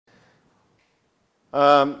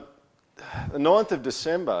Um, the 9th of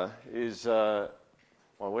December is my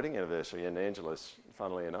wedding anniversary and Angela's,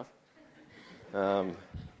 funnily enough.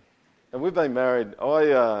 And we've been married.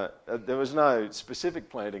 There was no specific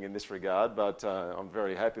planning in this regard, but I'm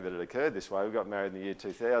very happy that it occurred this way. We got married in the year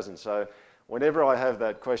 2000. So whenever I have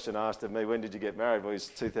that question asked of me, when did you get married? Well, it's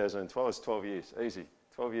 2012. It's 12 years. Easy.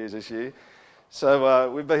 12 years this year. So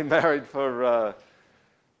we've been married for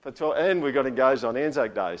 12, and we got engaged on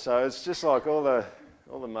Anzac Day. So it's just like all the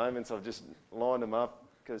moments, I've just lined them up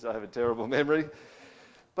because I have a terrible memory.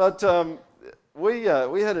 But we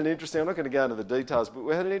had an interesting, I'm not going to go into the details, but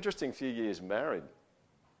we had an interesting few years married,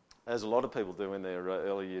 as a lot of people do in their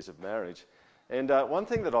early years of marriage. And one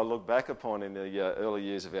thing that I look back upon in the early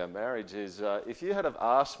years of our marriage is if you had have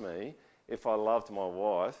asked me if I loved my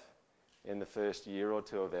wife in the first year or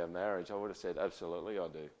two of our marriage, I would have said, absolutely I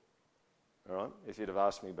do. All right? If you'd have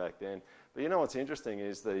asked me back then. But you know what's interesting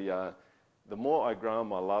is the more I grow in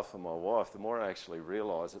my love for my wife, the more I actually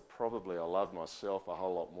realise that probably I loved myself a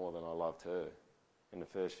whole lot more than I loved her in the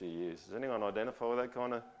first few years. Does anyone identify with that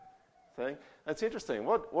kind of thing? It's interesting.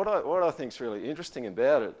 What I think is really interesting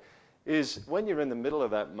about it is when you're in the middle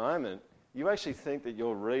of that moment, you actually think that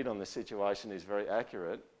your read on the situation is very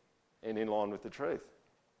accurate and in line with the truth.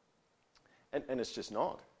 And it's just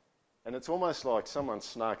not. And it's almost like someone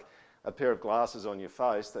snuck a pair of glasses on your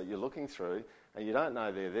face that you're looking through and you don't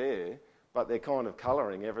know they're there, but they're kind of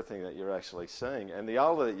colouring everything that you're actually seeing. And the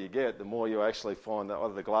older that you get, the more you actually find that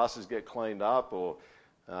either the glasses get cleaned up or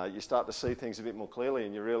you start to see things a bit more clearly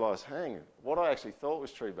and you realise, hang, what I actually thought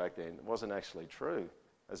was true back then wasn't actually true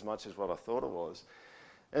as much as what I thought it was.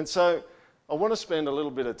 And so I want to spend a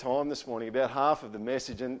little bit of time this morning, about half of the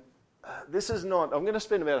message, and I'm going to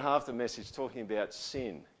spend about half the message talking about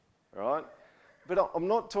sin, right? But I'm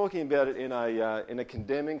not talking about it in a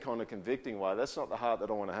condemning, kind of convicting way. That's not the heart that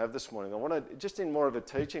I want to have this morning. I want to just in more of a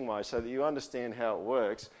teaching way so that you understand how it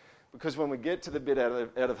works. Because when we get to the bit out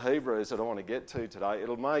of Hebrews that I want to get to today,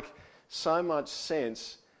 it'll make so much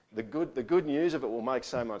sense. The good news of it will make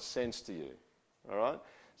so much sense to you. All right?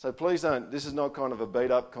 So please don't, this is not kind of a beat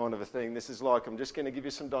up kind of a thing. This is like I'm just going to give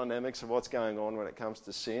you some dynamics of what's going on when it comes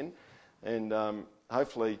to sin. And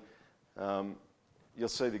hopefully you'll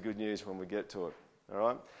see the good news when we get to it. All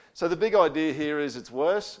right? So the big idea here is it's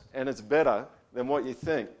worse and it's better than what you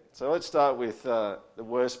think. So let's start with the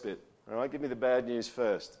worst bit. All right? Give me the bad news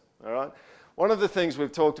first. All right? One of the things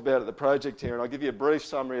we've talked about at the project here, and I'll give you a brief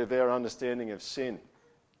summary of our understanding of sin.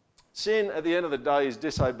 Sin, at the end of the day, is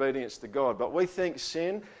disobedience to God. But we think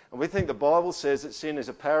sin, and we think the Bible says that sin is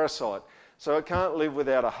a parasite. So it can't live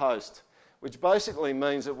without a host, which basically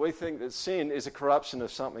means that we think that sin is a corruption of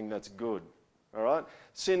something that's good. All right?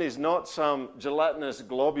 Sin is not some gelatinous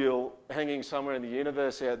globule hanging somewhere in the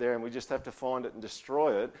universe out there and we just have to find it and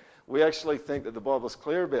destroy it. We actually think that the Bible's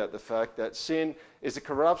clear about the fact that sin is a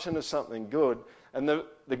corruption of something good. And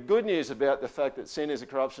the good news about the fact that sin is a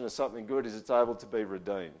corruption of something good is it's able to be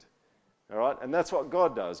redeemed. All right? And that's what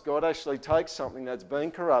God does. God actually takes something that's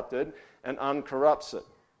been corrupted and uncorrupts it.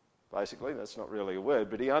 Basically, that's not really a word,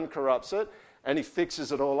 but he uncorrupts it and he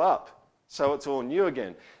fixes it all up. So it's all new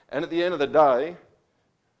again. And at the end of the day,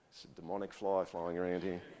 it's a demonic fly flying around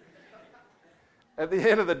here. At the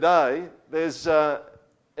end of the day, there's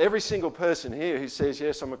every single person here who says,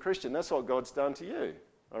 yes, I'm a Christian. That's what God's done to you.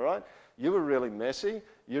 All right? You were really messy.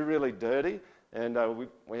 You're really dirty. And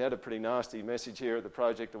we had a pretty nasty message here at the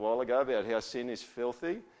project a while ago about how sin is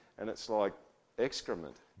filthy. And it's like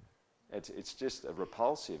excrement. It's just a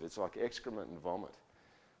repulsive. It's like excrement and vomit.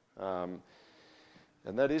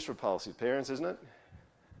 And that is repulsive, parents, isn't it?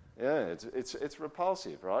 Yeah, it's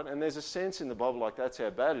repulsive, right? And there's a sense in the Bible like that's how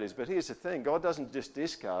bad it is. But here's the thing. God doesn't just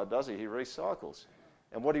discard, does he? He recycles.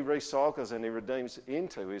 And what he recycles and he redeems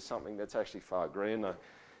into is something that's actually far grander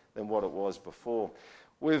than what it was before.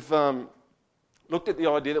 We've looked at the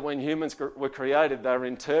idea that when humans were created, they were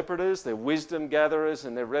interpreters, they're wisdom gatherers,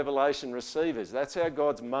 and they're revelation receivers. That's how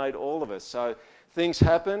God's made all of us. So things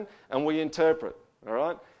happen and we interpret, all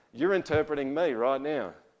right? You're interpreting me right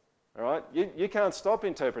now, all right? You can't stop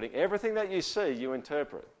interpreting. Everything that you see, you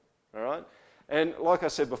interpret, all right? And like I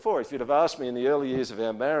said before, if you'd have asked me in the early years of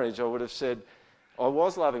our marriage, I would have said, I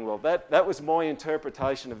was loving well. That was my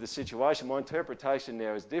interpretation of the situation. My interpretation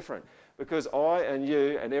now is different because I and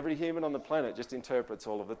you and every human on the planet just interprets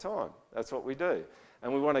all of the time. That's what we do.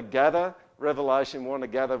 And we want to gather revelation, we want to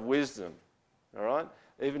gather wisdom, all right?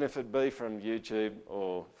 Even if it be from YouTube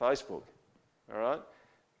or Facebook, all right?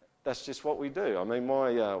 That's just what we do. I mean,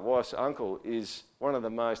 my wife's uncle is one of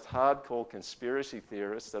the most hardcore conspiracy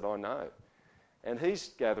theorists that I know. And he's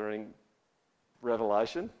gathering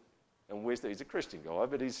revelation and wisdom. He's a Christian guy,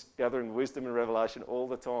 but he's gathering wisdom and revelation all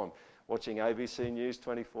the time, watching ABC News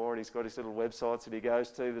 24, and he's got his little websites that he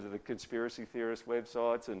goes to that are the conspiracy theorist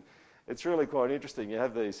websites, and it's really quite interesting. You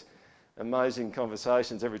have these amazing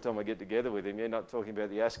conversations every time I get together with him. You end up talking about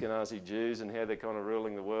the Ashkenazi Jews and how they're kind of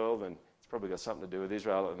ruling the world, and it's probably got something to do with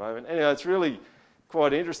Israel at the moment. Anyway, it's really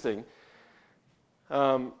quite interesting.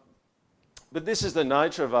 But this is the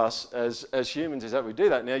nature of us as humans, is that we do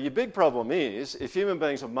that. Now, your big problem is if human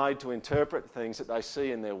beings are made to interpret things that they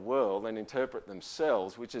see in their world and interpret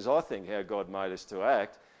themselves, which is, I think, how God made us to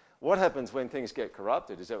act, what happens when things get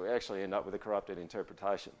corrupted is that we actually end up with a corrupted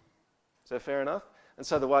interpretation. Is that fair enough? And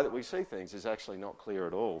so the way that we see things is actually not clear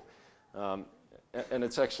at all. And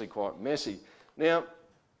it's actually quite messy. Now,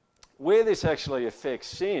 where this actually affects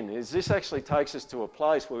sin is this actually takes us to a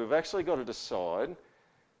place where we've actually got to decide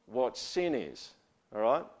what sin is, all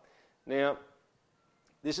right? Now,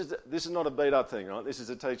 this is not a beat-up thing, right? This is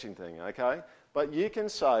a teaching thing, okay? But you can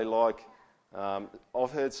say, like,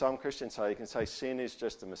 I've heard some Christians say, you can say sin is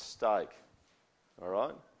just a mistake, all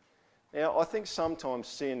right? Now, I think sometimes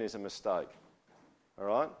sin is a mistake, all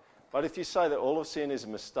right? But if you say that all of sin is a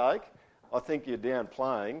mistake, I think you're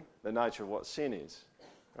downplaying the nature of what sin is,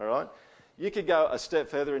 all right? You could go a step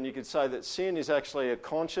further and you could say that sin is actually a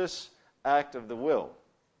conscious act of the will.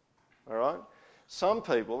 All right? Some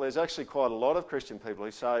people, there's actually quite a lot of Christian people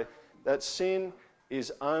who say that sin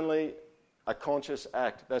is only a conscious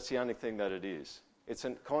act. That's the only thing that it is. It's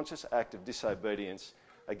a conscious act of disobedience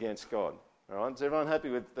against God. All right? Is everyone happy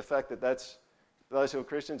with the fact that that's, those who are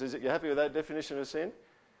Christians, you happy with that definition of sin?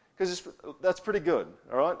 Because that's pretty good.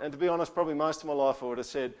 All right? And to be honest, probably most of my life I would have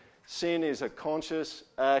said sin is a conscious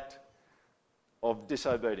act of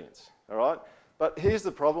disobedience. All right? But here's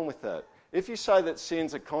the problem with that. If you say that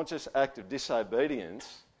sin's a conscious act of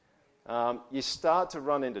disobedience, you start to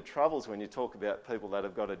run into troubles when you talk about people that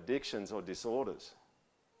have got addictions or disorders,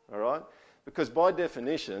 all right? Because by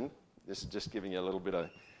definition, this is just giving you a little bit of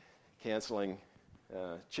counselling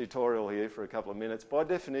tutorial here for a couple of minutes. By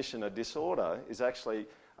definition, a disorder is actually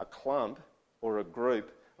a clump or a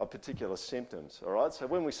group of particular symptoms, all right? So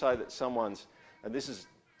when we say that someone's, and this is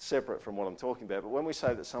separate from what I'm talking about, but when we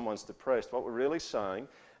say that someone's depressed, what we're really saying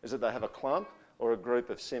is that they have a clump or a group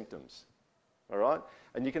of symptoms, all right?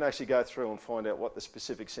 And you can actually go through and find out what the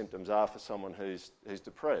specific symptoms are for someone who's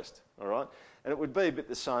depressed, all right? And it would be a bit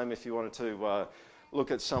the same if you wanted to look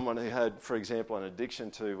at someone who had, for example, an addiction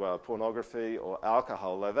to pornography or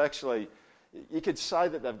alcohol. They've actually, you could say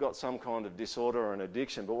that they've got some kind of disorder or an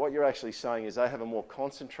addiction, but what you're actually saying is they have a more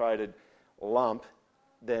concentrated lump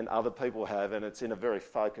than other people have, and it's in a very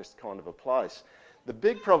focused kind of a place. The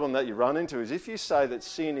big problem that you run into is if you say that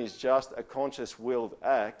sin is just a conscious willed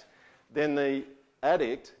act, then the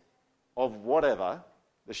addict of whatever,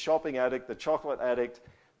 the shopping addict, the chocolate addict,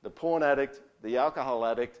 the porn addict, the alcohol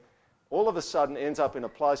addict, all of a sudden ends up in a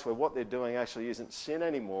place where what they're doing actually isn't sin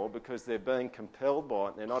anymore because they're being compelled by it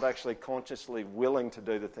and they're not actually consciously willing to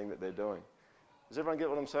do the thing that they're doing. Does everyone get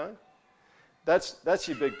what I'm saying? That's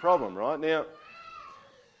your big problem, right? Now,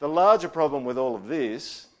 the larger problem with all of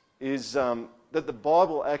this is that the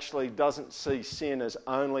Bible actually doesn't see sin as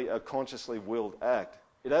only a consciously willed act.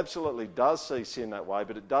 It absolutely does see sin that way,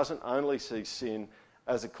 but it doesn't only see sin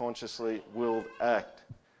as a consciously willed act.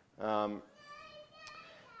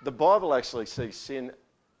 The Bible actually sees sin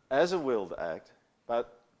as a willed act,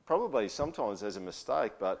 but probably sometimes as a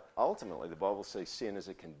mistake, but ultimately the Bible sees sin as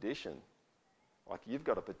a condition. Like you've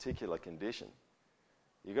got a particular condition.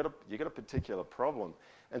 You've got a particular problem.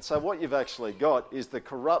 And so what you've actually got is the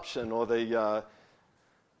corruption or the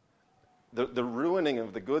ruining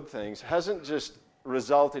of the good things hasn't just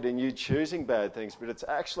resulted in you choosing bad things, but it's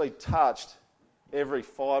actually touched every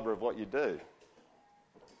fibre of what you do.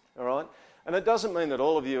 All right? And it doesn't mean that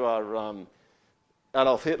all of you are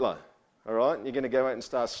Adolf Hitler, all right? You're going to go out and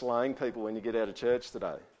start slaying people when you get out of church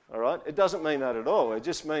today, all right? It doesn't mean that at all. It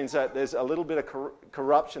just means that there's a little bit of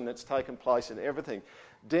corruption that's taken place in everything,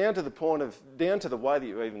 down to the way that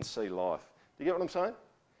you even see life. Do you get what I'm saying?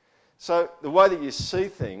 So the way that you see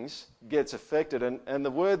things gets affected, and the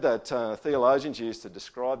word that theologians use to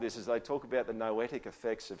describe this is they talk about the noetic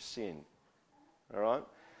effects of sin, all right?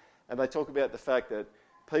 And they talk about the fact that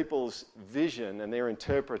people's vision and their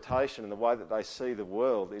interpretation and the way that they see the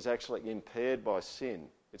world is actually impaired by sin.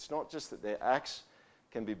 It's not just that their acts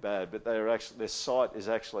can be bad, but their sight is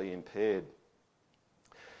actually impaired.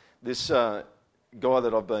 This guy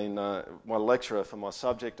that I've been, my lecturer for my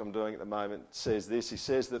subject I'm doing at the moment, says this. He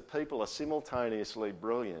says that people are simultaneously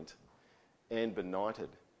brilliant and benighted.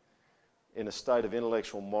 in a state of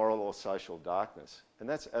intellectual, moral or social darkness. And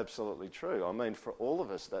that's absolutely true. I mean, for all of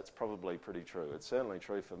us, that's probably pretty true. It's certainly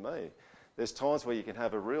true for me. There's times where you can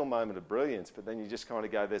have a real moment of brilliance, but then you just kind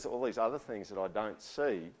of go, there's all these other things that I don't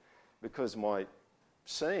see because my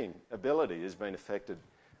seeing ability has been affected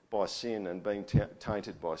by sin and been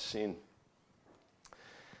tainted by sin.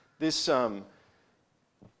 This guy,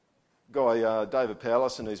 David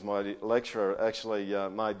Powlison, who's my lecturer, actually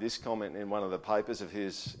made this comment in one of the papers of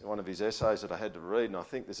one of his essays that I had to read, and I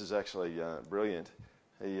think this is actually brilliant.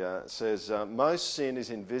 He says, most sin is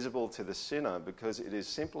invisible to the sinner because it is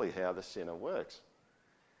simply how the sinner works,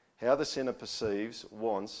 how the sinner perceives,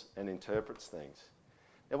 wants and interprets things.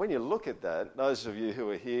 Now when you look at that, those of you who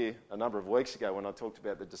were here a number of weeks ago when I talked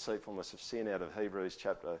about the deceitfulness of sin out of Hebrews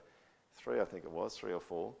chapter 3, I think it was, 3 or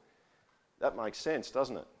 4, that makes sense,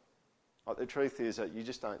 doesn't it? Like the truth is that you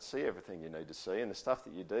just don't see everything you need to see, and the stuff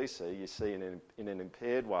that you do see, you see in an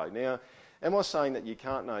impaired way. Now, am I saying that you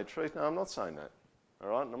can't know truth? No, I'm not saying that. All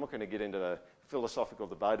right, and I'm not going to get into the philosophical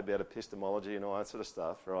debate about epistemology and all that sort of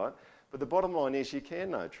stuff, right? But the bottom line is you can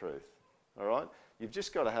know truth, all right? You've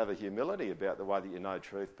just got to have a humility about the way that you know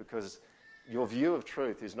truth, because your view of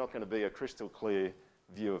truth is not going to be a crystal clear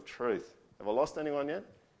view of truth. Have I lost anyone yet?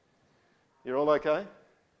 You're all okay?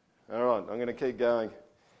 All right, I'm going to keep going.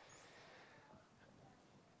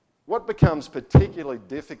 What becomes particularly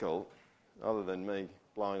difficult, other than me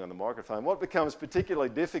blowing on the microphone, what becomes particularly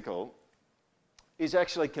difficult is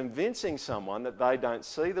actually convincing someone that they don't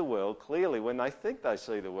see the world clearly when they think they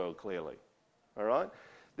see the world clearly. All right?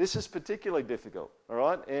 This is particularly difficult, all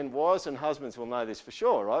right? And wives and husbands will know this for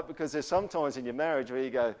sure, right? Because there's some times in your marriage where you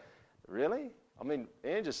go, really? I mean,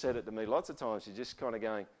 Anne just said it to me lots of times. She's just kind of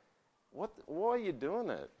going, why are you doing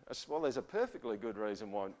that? I said, well, there's a perfectly good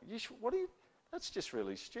reason why. That's just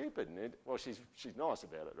really stupid. And well, she's nice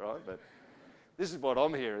about it, right? But this is what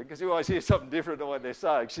I'm hearing, because you always hear something different to what they're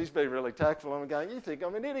saying. She's been really tactful. I'm going, you think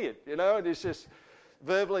I'm an idiot, you know? And it's just,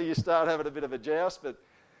 verbally you start having a bit of a joust, but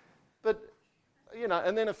you know,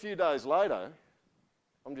 and then a few days later,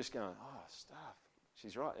 I'm just going, oh, stuff.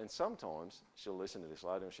 She's right. And sometimes she'll listen to this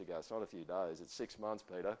later and she goes, it's not a few days, it's 6 months,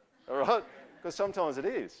 Peter. All right? Because sometimes it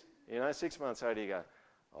is. You know, 6 months later you go,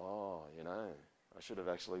 oh, you know, I should have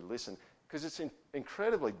actually listened. Because it's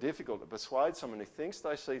incredibly difficult to persuade someone who thinks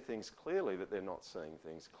they see things clearly that they're not seeing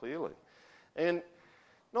things clearly. And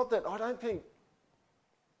not that I don't think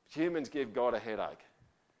humans give God a headache.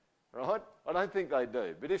 Right? I don't think they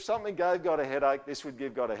do. But if something gave God a headache, this would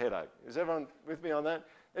give God a headache. Is everyone with me on that?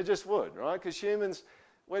 It just would, right? Because humans,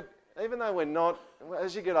 even though we're not,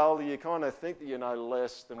 as you get older, you kind of think that you know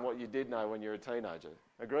less than what you did know when you were a teenager.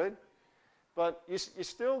 Agreed? But you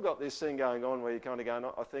still got this thing going on where you kind of go,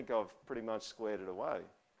 no, I think I've pretty much squared it away.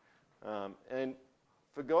 And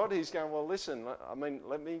for God, he's going, well, listen, I mean,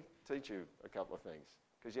 let me teach you a couple of things,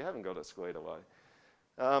 because you haven't got it squared away.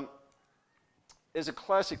 There's a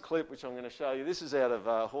classic clip which I'm going to show you. This is out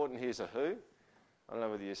of Horton Hears a Who. I don't know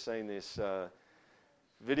whether you've seen this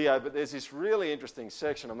video, but there's this really interesting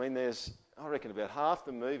section. I mean, I reckon about half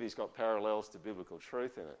the movie's got parallels to biblical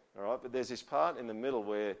truth in it, all right? But there's this part in the middle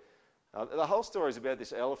where the whole story is about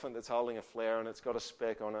this elephant that's holding a flower and it's got a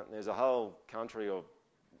speck on it, and there's a whole country or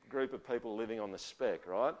group of people living on the speck,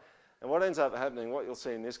 right? And what ends up happening, what you'll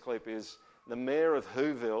see in this clip, is the mayor of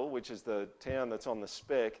Whoville, which is the town that's on the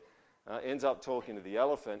speck, ends up talking to the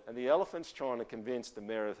elephant, and the elephant's trying to convince the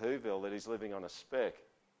mayor of Whoville that he's living on a speck,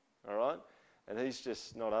 all right? And he's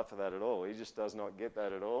just not up for that at all. He just does not get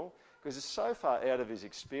that at all, because it's so far out of his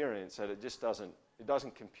experience that it just doesn't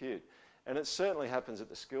compute. And it certainly happens at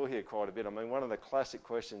the school here quite a bit. I mean, one of the classic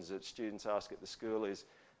questions that students ask at the school is,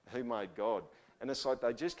 who made God? And it's like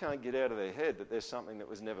they just can't get out of their head that there's something that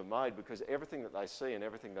was never made, because everything that they see and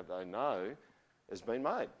everything that they know has been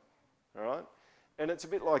made, all right? And it's a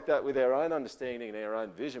bit like that with our own understanding and our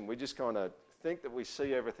own vision. We just kind of think that we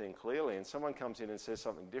see everything clearly, and someone comes in and says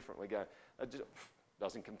something different. We go, it just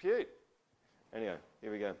doesn't compute. Anyway,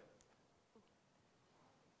 here we go.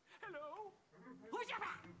 Hello? Who's your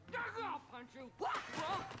back? I'll punch you.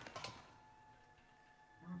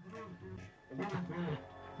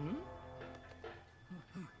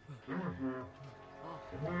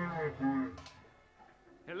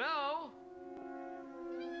 Hello?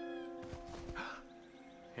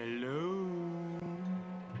 Hello?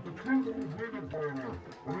 Who's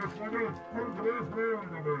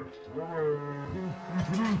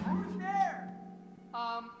there?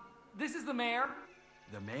 This is the mayor.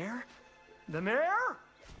 The mayor? The mayor?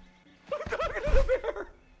 I'm talking to the mayor.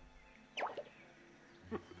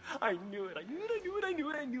 I knew it.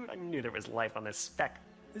 I knew there was life on this speck.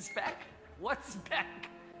 The speck? What speck?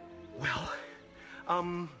 Well,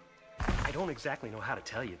 I I don't exactly know how to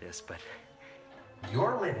tell you this, but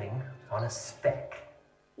You're living on a speck.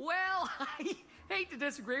 Well, I hate to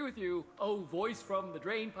disagree with you, oh voice from the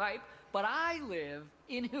drain pipe, but I live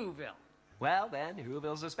in Whoville. well, then,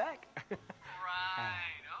 Whoville's a speck. Right.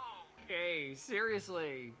 Okay,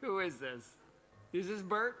 seriously, who is this? Is this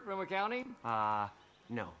Bert from accounting?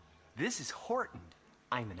 No. This is Horton.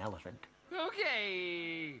 I'm an elephant.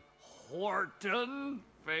 Okay, Horton,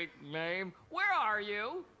 fake name. Where are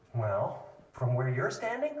you? Well, from where you're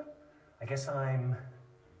standing, I guess I'm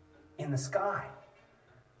in the sky.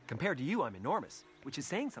 Compared to you, I'm enormous, which is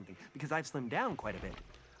saying something, because I've slimmed down quite a bit.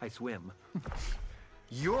 I swim.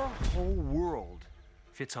 Your whole world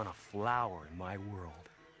fits on a flower in my world.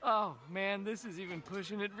 Oh, man, this is even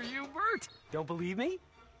pushing it for you, Bert. Don't believe me?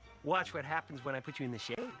 Watch what happens when I put you in the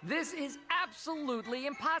shade. This is absolutely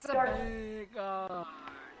impossible. Light.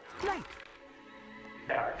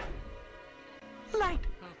 Dark. Light.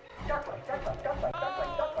 Dark light, dark light, dark light, dark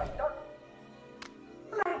light, dark light, dark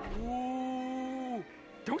light. Ooh.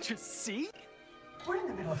 Don't you see? We're in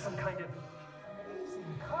the middle of some kind of amazing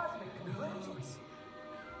cosmic convergence.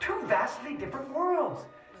 Two vastly different worlds,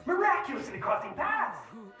 miraculously crossing paths.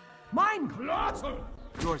 Mine colossal.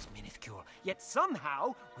 Yours minuscule, yet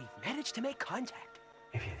somehow we've managed to make contact.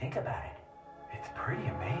 If you think about it, it's pretty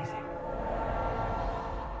amazing.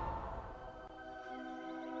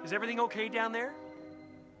 Is everything okay down there?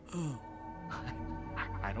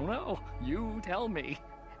 I don't know. You tell me.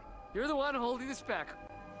 You're the one holding the speck.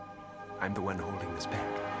 I'm the one holding this back.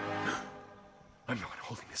 I'm the one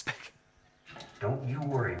holding this back. Don't you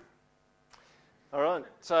worry. All right.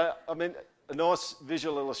 So, I mean, a nice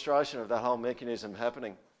visual illustration of that whole mechanism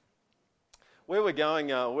happening. Where we're going,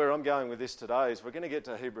 where I'm going with this today is we're going to get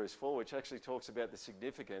to Hebrews 4, which actually talks about the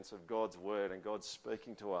significance of God's word and God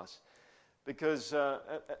speaking to us. Because,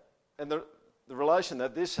 and the relation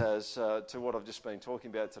that this has to what I've just been talking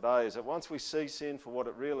about today is that once we see sin for what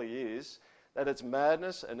it really is, that it's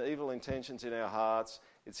madness and evil intentions in our hearts,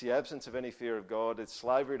 it's the absence of any fear of God, it's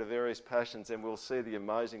slavery to various passions, and we'll see the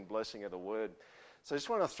amazing blessing of the word. So I just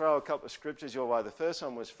want to throw a couple of scriptures your way. The first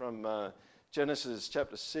one was from Genesis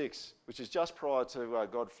chapter 6, which is just prior to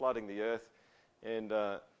God flooding the earth and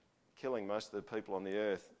killing most of the people on the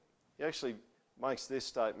earth. He actually makes this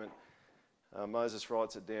statement. Moses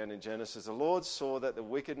writes it down in Genesis. The Lord saw that the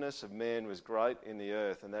wickedness of man was great in the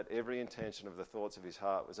earth, and that every intention of the thoughts of his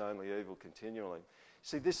heart was only evil continually.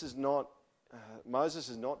 See, this is not, Moses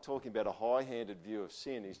is not talking about a high-handed view of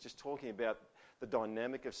sin. He's just talking about the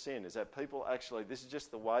dynamic of sin, is that people actually, this is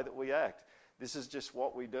just the way that we act. This is just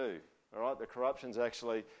what we do. All right, the corruption's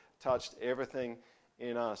actually touched everything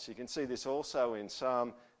in us. You can see this also in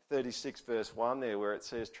Psalm 36 verse 1 there, where it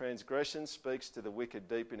says, transgression speaks to the wicked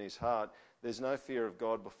deep in his heart. There's no fear of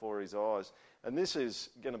God before his eyes. And this is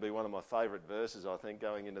going to be one of my favourite verses, I think,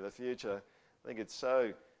 going into the future. I think it's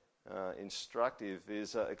so instructive,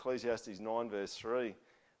 is Ecclesiastes 9 verse 3.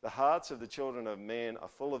 The hearts of the children of man are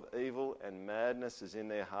full of evil, and madness is in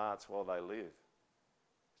their hearts while they live.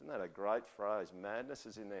 Isn't that a great phrase? Madness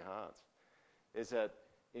is in their hearts. There's that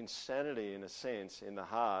insanity, in a sense, in the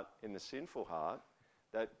heart, in the sinful heart,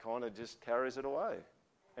 that kind of just carries it away.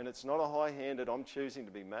 And it's not a high-handed, I'm choosing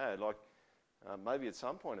to be mad. Like maybe at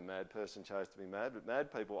some point a mad person chose to be mad, but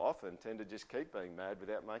mad people often tend to just keep being mad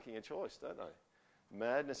without making a choice, don't they?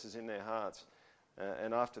 Madness is in their hearts.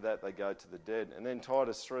 And after that they go to the dead. And then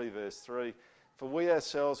Titus 3 verse 3, for we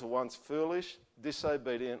ourselves were once foolish,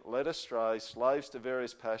 disobedient, led astray, slaves to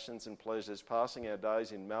various passions and pleasures, passing our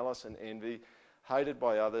days in malice and envy, hated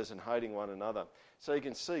by others and hating one another. So you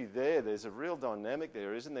can see there's a real dynamic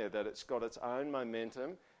there, isn't there, that it's got its own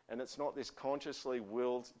momentum and it's not this consciously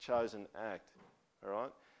willed, chosen act. All right?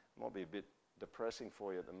 It might be a bit depressing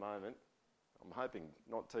for you at the moment. I'm hoping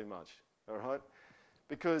not too much. All right?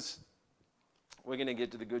 Because we're going to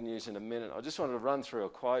get to the good news in a minute. I just wanted to run through a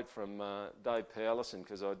quote from Dave Powlerson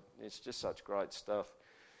because it's just such great stuff.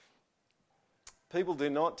 People do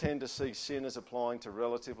not tend to see sin as applying to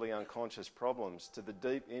relatively unconscious problems, to the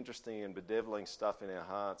deep, interesting and bedeviling stuff in our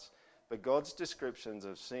hearts. But God's descriptions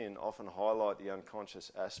of sin often highlight the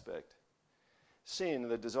unconscious aspect. Sin,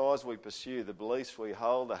 the desires we pursue, the beliefs we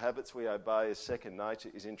hold, the habits we obey as second nature,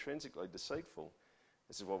 is intrinsically deceitful.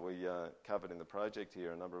 This is what we covered in the project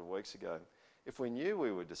here a number of weeks ago. If we knew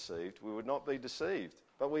we were deceived, we would not be deceived.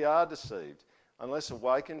 But we are deceived, unless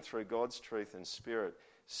awakened through God's truth and spirit.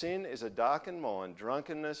 Sin is a darkened mind,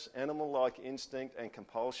 drunkenness, animal-like instinct and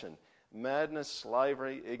compulsion, madness,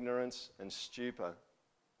 slavery, ignorance and stupor.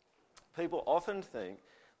 People often think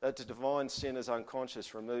that to define sin as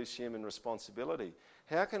unconscious removes human responsibility.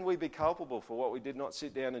 How can we be culpable for what we did not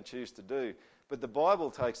sit down and choose to do? But the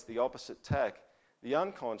Bible takes the opposite tack. The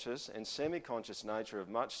unconscious and semi-conscious nature of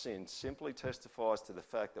much sin simply testifies to the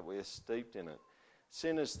fact that we are steeped in it.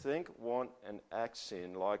 Sinners think, want, and act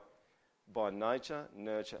sin like by nature,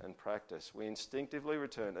 nurture, and practice. We instinctively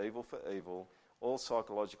return evil for evil. All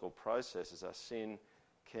psychological processes are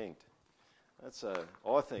sin-kinked.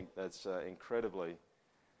 I think that's incredibly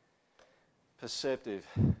perceptive.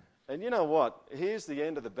 And you know what? Here's the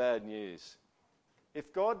end of the bad news.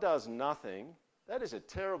 If God does nothing, that is a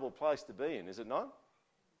terrible place to be in, is it not?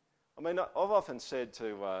 I mean, I've often said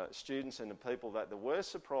to students and to people that the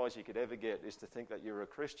worst surprise you could ever get is to think that you're a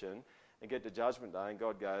Christian and get to Judgment Day and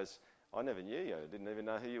God goes, I never knew you, I didn't even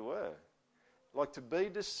know who you were. Like, to be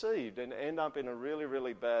deceived and end up in a really,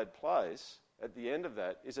 really bad place at the end of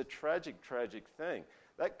that is a tragic, tragic thing.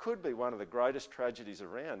 That could be one of the greatest tragedies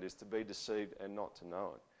around, is to be deceived and not to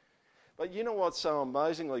know it. But you know what's so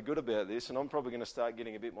amazingly good about this, and I'm probably going to start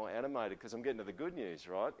getting a bit more animated because I'm getting to the good news,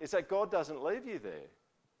 right, is that God doesn't leave you there,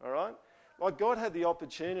 all right? Like, God had the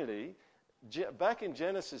opportunity back in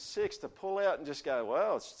Genesis 6 to pull out and just go,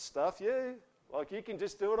 well, stuff you. Like, you can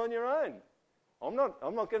just do it on your own. I'm not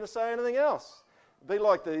going to say anything else. Be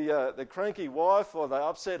like the cranky wife or the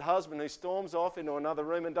upset husband who storms off into another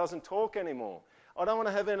room and doesn't talk anymore. I don't want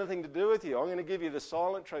to have anything to do with you. I'm going to give you the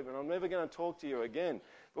silent treatment. I'm never going to talk to you again.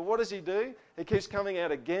 But what does he do? He keeps coming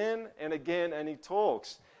out again and again, and he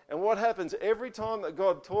talks. And what happens every time that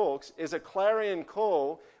God talks is a clarion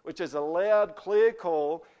call, which is a loud, clear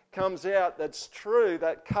call, comes out that's true,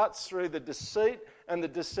 that cuts through the deceit and the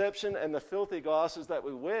deception and the filthy glasses that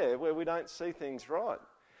we wear where we don't see things right.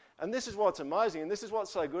 And this is what's amazing, and this is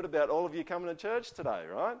what's so good about all of you coming to church today,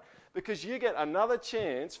 right? Because you get another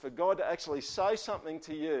chance for God to actually say something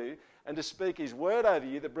to you and to speak his word over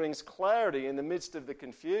you that brings clarity in the midst of the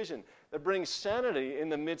confusion, that brings sanity in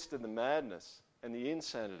the midst of the madness and the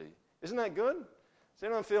insanity. Isn't that good? Does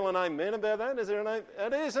anyone feel an amen about that? Is there an amen?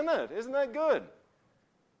 It is, isn't it? Isn't that good?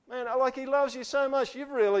 Man, like, he loves you so much,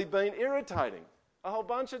 you've really been irritating a whole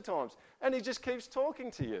bunch of times. And he just keeps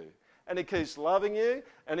talking to you. And he keeps loving you,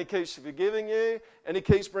 and he keeps forgiving you, and he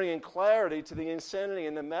keeps bringing clarity to the insanity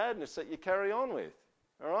and the madness that you carry on with.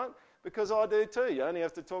 All right? Because I do too. You only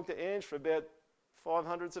have to talk to Ange for about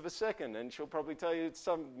 0.05 of a second, and she'll probably tell you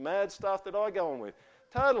some mad stuff that I go on with.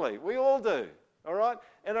 Totally. We all do. All right?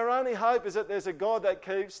 And our only hope is that there's a God that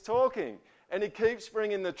keeps talking, and he keeps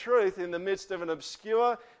bringing the truth in the midst of an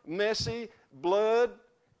obscure, messy, blurred,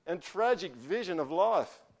 and tragic vision of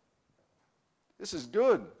life. This is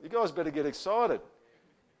good. You guys better get excited.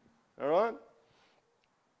 All right?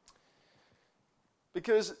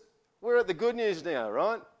 Because we're at the good news now,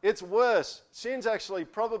 right? It's worse. Sin's actually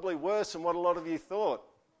probably worse than what a lot of you thought.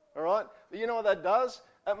 All right? But you know what that does?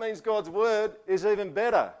 That means God's word is even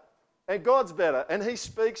better. And God's better. And he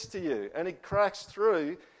speaks to you. And he cracks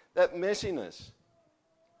through that messiness.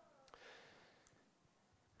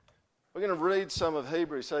 We're going to read some of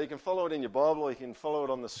Hebrews, so you can follow it in your Bible, or you can follow it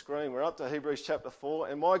on the screen. We're up to Hebrews chapter 4,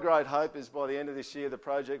 and my great hope is by the end of this year, the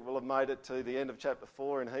project will have made it to the end of chapter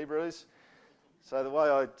 4 in Hebrews. So the way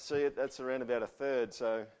I see it, that's around about a third,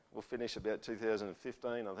 so we'll finish about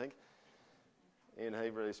 2015, I think, in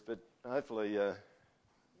Hebrews. But hopefully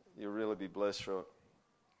you'll really be blessed through it.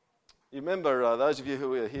 You remember, those of you who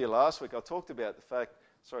were here last week,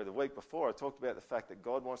 the week before, I talked about the fact that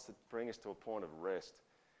God wants to bring us to a point of rest.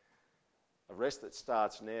 A rest that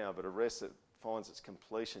starts now, but a rest that finds its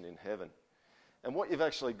completion in heaven. And what you've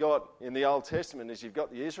actually got in the Old Testament is you've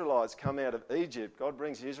got the Israelites come out of Egypt. God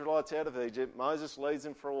brings the Israelites out of Egypt. Moses leads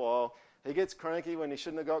them for a while. He gets cranky when he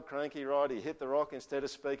shouldn't have got cranky, right? He hit the rock instead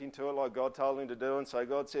of speaking to it like God told him to do. And so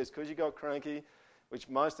God says, because you got cranky, which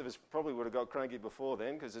most of us probably would have got cranky before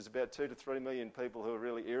then, because there's about 2 to 3 million people who are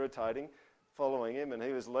really irritating, following him, and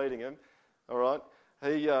he was leading them, all right?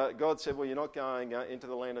 God said, well, you're not going into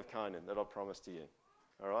the land of Canaan that I promised to you,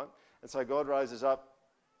 all right? And so God raises up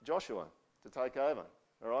Joshua to take over,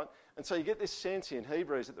 all right? And so you get this sense in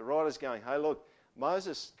Hebrews that the writer's going, hey, look,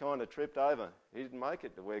 Moses kind of tripped over. He didn't make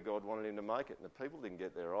it to where God wanted him to make it, and the people didn't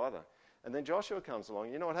get there either. And then Joshua comes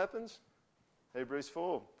along. You know what happens? Hebrews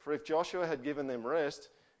 4. For if Joshua had given them rest,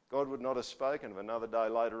 God would not have spoken of another day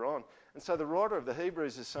later on. And so the writer of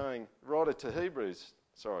Hebrews is saying, writer of Hebrews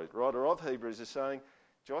is saying,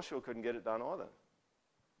 Joshua couldn't get it done either.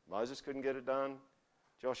 Moses couldn't get it done.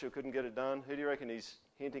 Joshua couldn't get it done. Who do you reckon he's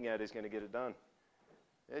hinting at is going to get it done?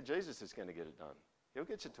 Yeah, Jesus is going to get it done. He'll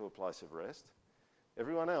get you to a place of rest.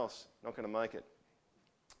 Everyone else, not going to make it.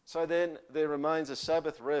 So then there remains a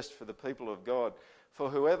Sabbath rest for the people of God. For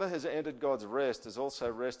whoever has entered God's rest has also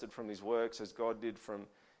rested from his works as God did from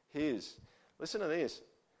his. Listen to this.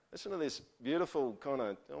 Listen to this beautiful kind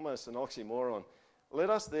of almost an oxymoron. Let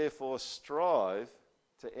us therefore strive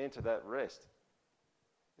to enter that rest.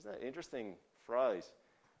 Isn't that an interesting phrase?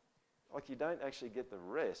 Like you don't actually get the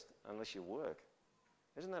rest unless you work.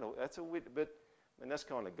 Isn't that that's a wit? But I mean, that's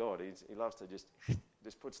kind of God. He loves to just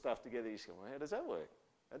put stuff together. You go, well, how does that work?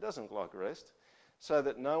 It doesn't look like rest. So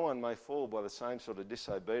that no one may fall by the same sort of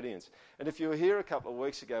disobedience. And if you were here a couple of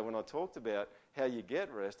weeks ago when I talked about how you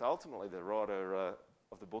get rest, ultimately the writer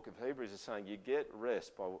of the book of Hebrews is saying you get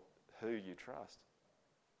rest by who you trust.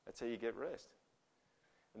 That's how you get rest.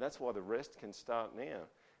 And that's why the rest can start now.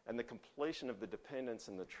 And the completion of the dependence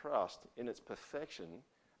and the trust in its perfection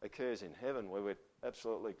occurs in heaven where we're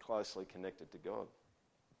absolutely closely connected to God.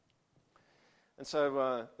 And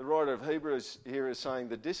so the writer of Hebrews here is saying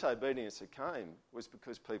the disobedience that came was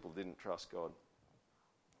because people didn't trust God.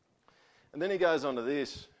 And then he goes on to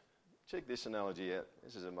this. Check this analogy out.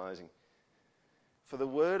 This is amazing. For the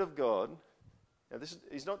word of God, now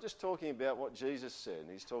he's not just talking about what Jesus said,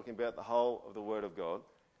 he's talking about the whole of the word of God,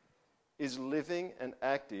 is living and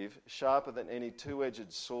active, sharper than any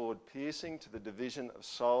two-edged sword, piercing to the division of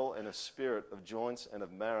soul and of spirit, of joints and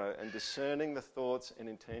of marrow, and discerning the thoughts and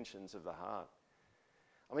intentions of the heart.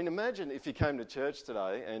 I mean, imagine if you came to church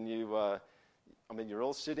today and you're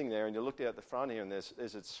all sitting there and you looked out the front here and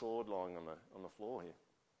there's a sword lying on the floor here.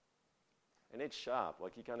 And it's sharp,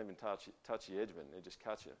 like you can't even touch the edge of it, and it just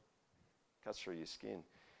cuts through your skin.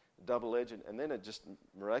 Double-edged, and then it just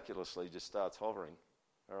miraculously just starts hovering,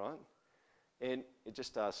 all right? And it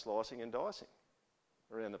just starts slicing and dicing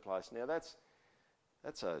around the place. Now that's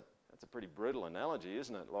a pretty brutal analogy,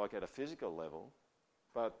 isn't it? Like at a physical level,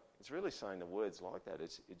 but it's really saying the words like that.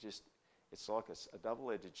 It's like a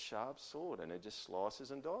double-edged sharp sword, and it just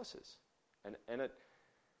slices and dices, and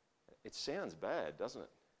it sounds bad, doesn't it?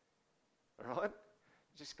 All right,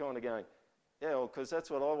 just kind of going, yeah, well, because that's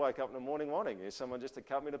what I wake up in the morning wanting is someone just to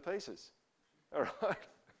cut me to pieces. All right,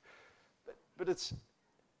 but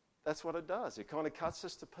that's what it does. It kind of cuts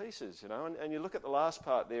us to pieces, you know. And you look at the last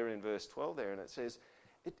part there in verse 12 there, and it says,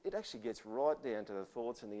 it actually gets right down to the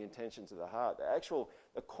thoughts and the intentions of the heart.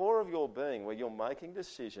 The core of your being, where you're making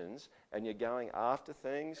decisions and you're going after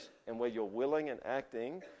things and where you're willing and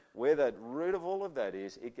acting, where that root of all of that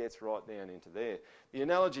is, it gets right down into there. The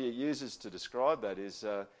analogy it uses to describe that is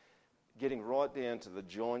getting right down to the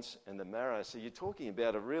joints and the marrow. So you're talking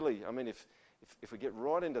about if we get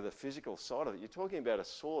right into the physical side of it, you're talking about a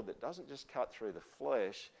sword that doesn't just cut through the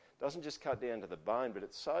flesh, doesn't just cut down to the bone, but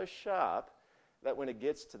it's so sharp that when it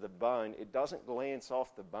gets to the bone, it doesn't glance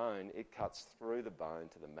off the bone, it cuts through the bone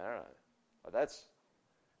to the marrow.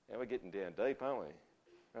 Now we're getting down deep, aren't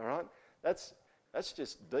we? All right? That's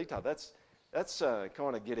just detail. That's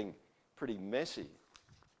kind of getting pretty messy.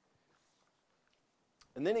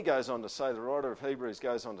 And then he goes on to say, the writer of Hebrews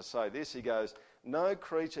goes on to say this, he goes, no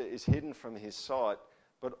creature is hidden from his sight,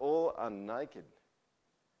 but all are naked.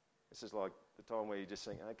 This is like the time where you just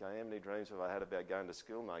think, okay, how many dreams have I had about going to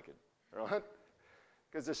school naked, right?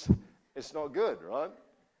 Because it's not good, right,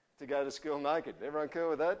 to go to school naked. Everyone cool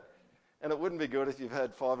with that? And it wouldn't be good if you've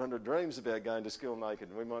had 500 dreams about going to school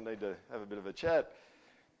naked. We might need to have a bit of a chat.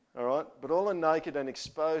 All right? But all are naked and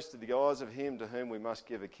exposed to the eyes of him to whom we must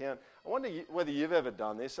give account. I wonder whether you've ever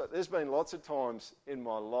done this. There's been lots of times in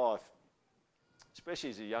my life, especially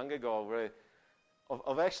as a younger guy, where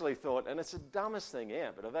I've actually thought, and it's the dumbest thing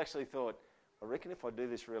out, but I've actually thought, I reckon if I do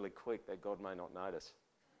this really quick, that God may not notice.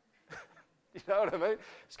 You know what I mean?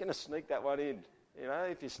 It's going to sneak that one in. You know,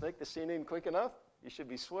 if you sneak the sin in quick enough, you should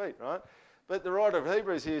be sweet, right? But the writer of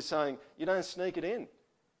Hebrews here is saying, you don't sneak it in.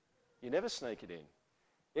 You never sneak it in.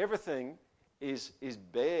 Everything is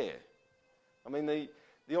bare. I mean,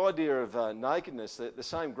 the idea of nakedness, the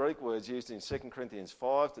same Greek words used in 2 Corinthians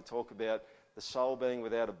 5 to talk about the soul being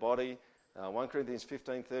without a body. 1 Corinthians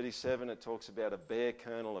 15:37, it talks about a bare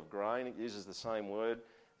kernel of grain. It uses the same word.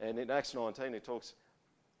 And in Acts 19, it talks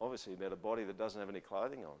obviously about a body that doesn't have any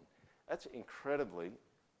clothing on. That's incredibly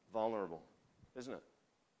vulnerable, isn't it?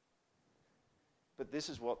 But this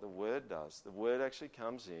is what the word does. The word actually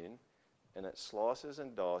comes in and it slices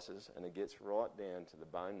and dices and it gets right down to the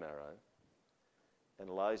bone marrow and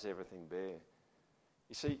lays everything bare.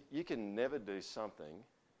 You see, you can never do something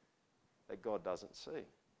that God doesn't see,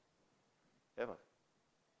 ever.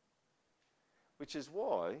 Which is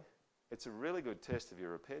why it's a really good test of your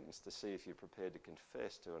repentance to see if you're prepared to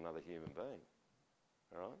confess to another human being.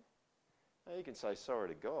 All right? Now, you can say sorry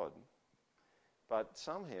to God, but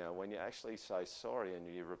somehow when you actually say sorry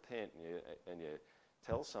and you repent and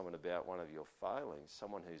tell someone about one of your failings,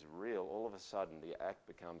 someone who's real, all of a sudden the act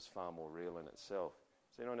becomes far more real in itself.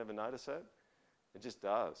 Does anyone ever notice that? It just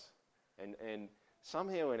does. And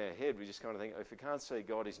somehow in our head we just kind of think, if we can't see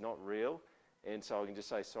God, he's not real, and so I can just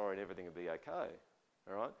say sorry and everything will be okay.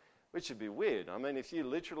 All right? Which would be weird. I mean,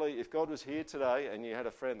 if God was here today and you had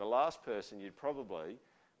a friend, the last person you'd probably,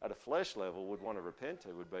 at a flesh level, would want to repent to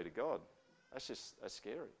would be to God. That's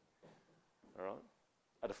scary. All right?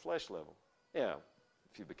 At a flesh level. Now,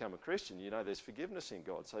 if you become a Christian, you know there's forgiveness in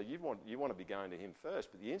God, so you want to be going to him first,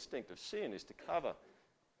 but the instinct of sin is to cover,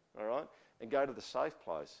 all right, and go to the safe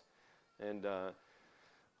place. And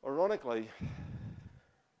ironically,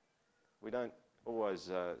 we don't always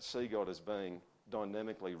see God as being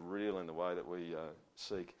dynamically real in the way that we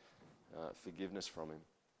seek forgiveness from him.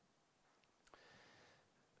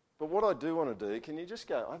 But what I do want to do, can you just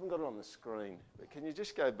go, I haven't got it on the screen, but can you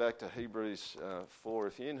just go back to Hebrews 4?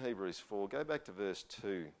 If you're in Hebrews 4, go back to verse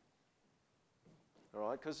 2. All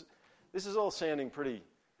right, because this is all sounding pretty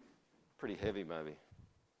heavy maybe.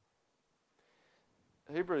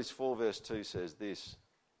 Hebrews 4 verse 2 says this.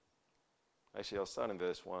 Actually, I'll start in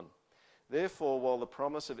verse 1. Therefore, while the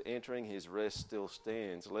promise of entering his rest still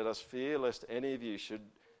stands, let us fear lest any of you should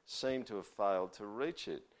seem to have failed to reach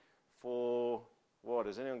it. For what?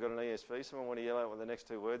 Has anyone got an ESV? Someone want to yell out what the next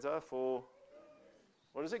two words are? For,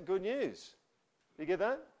 what is it? Good news. You get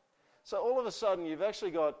that? So all of a sudden you've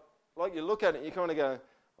actually got, like you look at it and you kind of go,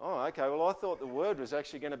 oh, okay, well I thought the word was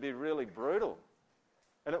actually going to be really brutal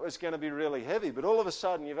and it was going to be really heavy. But all of a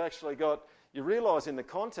sudden you've actually got, you realise in the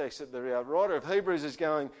context that the writer of Hebrews is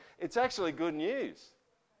going, it's actually good news.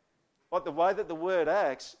 Like the way that the word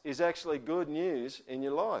acts is actually good news in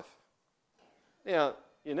your life. Now,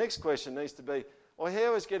 your next question needs to be, well,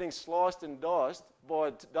 how is getting sliced and diced by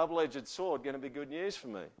a double-edged sword going to be good news for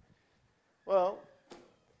me? Well,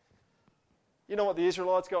 you know what the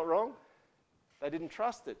Israelites got wrong? They didn't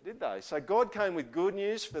trust it, did they? So God came with good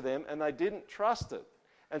news for them and they didn't trust it.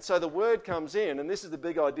 And so the word comes in, and this is the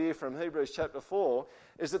big idea from Hebrews chapter 4,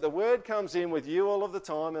 is that the word comes in with you all of the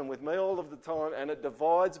time and with me all of the time, and it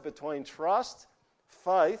divides between trust,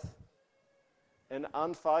 faith, and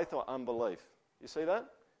unfaith or unbelief. You see that?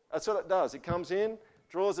 That's what it does. It comes in,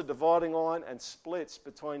 draws a dividing line, and splits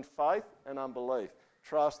between faith and unbelief,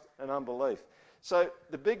 trust and unbelief. So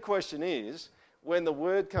the big question is, when the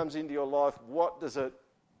word comes into your life, what does it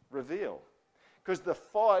reveal? Because the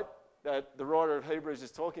fight that the writer of Hebrews is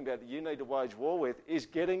talking about that you need to wage war with is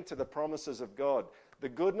getting to the promises of God. The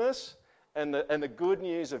goodness and the good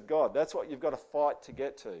news of God. That's what you've got to fight to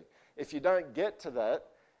get to. If you don't get to that,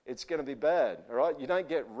 it's going to be bad, all right? You don't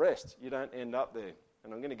get rest. You don't end up there.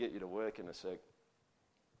 And I'm going to get you to work in a sec.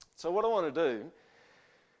 So what I want to do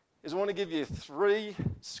is I want to give you 3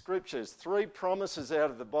 scriptures, 3 promises out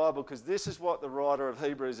of the Bible, because this is what the writer of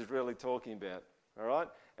Hebrews is really talking about, all right?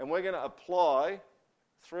 And we're going to apply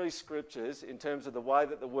 3 scriptures in terms of the way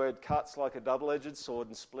that the word cuts like a double-edged sword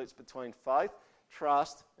and splits between faith,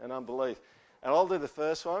 trust, and unbelief. And I'll do the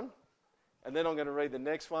first one, and then I'm going to read the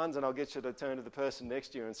next ones, and I'll get you to turn to the person next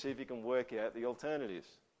to you and see if you can work out the alternatives,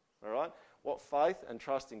 all right? What faith and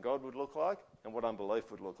trust in God would look like and what unbelief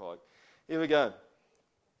would look like. Here we go.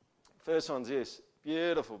 First one's this.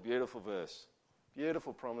 Beautiful, beautiful verse.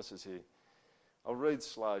 Beautiful promises here. I'll read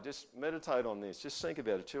slow. Just meditate on this. Just think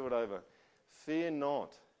about it. Chew it over. Fear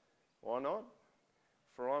not. Why not?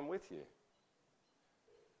 For I'm with you.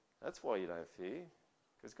 That's why you don't fear,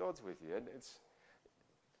 because God's with you. And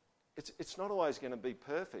it's not always going to be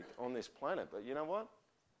perfect on this planet, but you know what?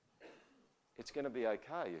 It's going to be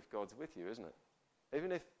okay if God's with you, isn't it?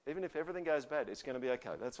 Even if everything goes bad, it's going to be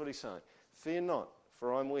okay. That's what he's saying. Fear not,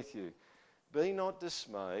 for I'm with you. Be not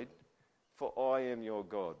dismayed, for I am your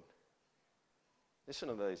God. Listen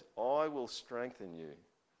to these. I will strengthen you.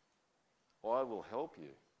 I will help you.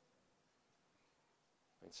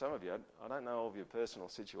 And some of you, I don't know of your personal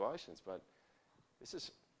situations, but this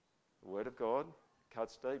is the word of God.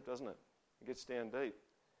 Cuts deep, doesn't it? It gets down deep.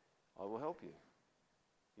 I will help you.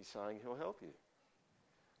 He's saying he'll help you.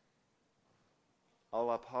 I'll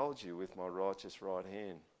uphold you with my righteous right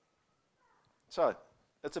hand. So,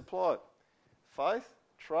 let's apply it. Faith,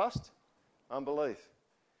 trust, unbelief.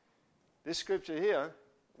 This scripture here,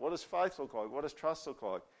 what does faith look like? What does trust look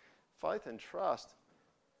like? Faith and trust,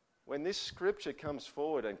 when this scripture comes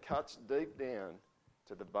forward and cuts deep down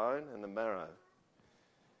to the bone and the marrow,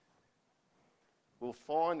 we'll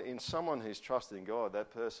find in someone who's trusting God,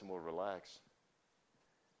 that person will relax.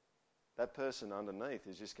 That person underneath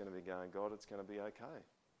is just going to be going, God, it's going to be okay.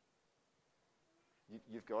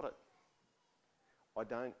 You've got it.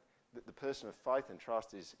 the person of faith and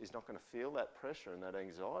trust is not going to feel that pressure and that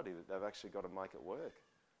anxiety that they've actually got to make it work.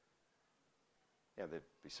 Yeah, there'd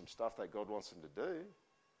be some stuff that God wants them to do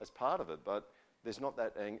as part of it, but there's not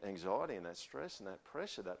that anxiety and that stress and that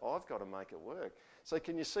pressure that I've got to make it work. So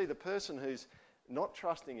can you see the person who's not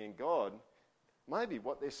trusting in God, maybe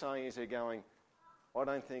what they're saying is they're going, I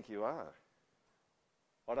don't think you are.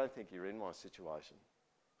 I don't think you're in my situation.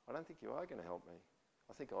 I don't think you are going to help me.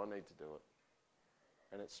 I think I need to do it.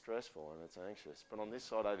 And it's stressful and it's anxious. But on this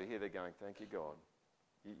side over here, they're going, thank you, God.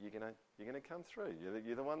 You're going to come through.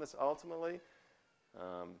 You're the one that's ultimately,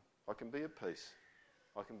 I can be at peace.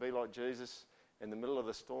 I can be like Jesus in the middle of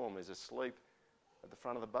the storm is asleep at the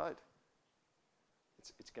front of the boat.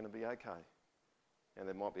 It's going to be okay. And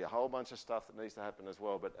there might be a whole bunch of stuff that needs to happen as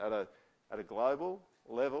well, but at a global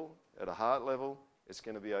level, at a heart level, it's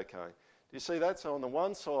going to be okay. Do you see that? So on the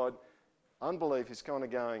one side, unbelief is kind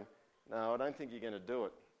of going, no, I don't think you're going to do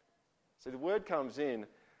it. See, the word comes in,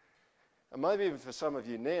 and maybe even for some of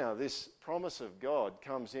you now, this promise of God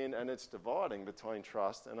comes in and it's dividing between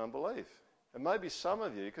trust and unbelief. And maybe some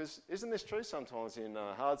of you, because isn't this true sometimes in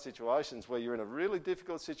hard situations where you're in a really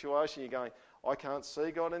difficult situation, you're going, I can't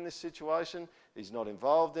see God in this situation, He's not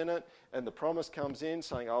involved in it, and the promise comes in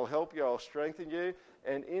saying, I'll help you, I'll strengthen you,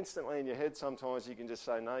 and instantly in your head sometimes you can just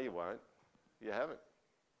say, no, you won't, you haven't.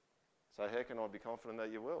 So how can I be confident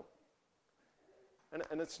that you will?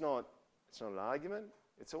 And it's not an argument,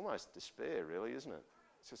 it's almost despair really, isn't it?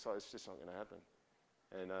 It's just like, it's just not going to happen.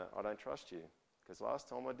 And I don't trust you, because last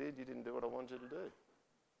time I did, you didn't do what I wanted you to do.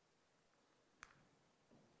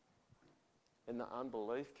 And the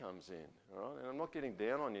unbelief comes in, all right? And I'm not getting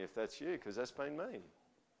down on you if that's you, because that's been me,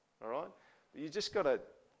 all right? But you just got to,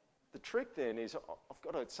 the trick then is I've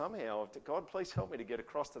got to somehow, God, please help me to get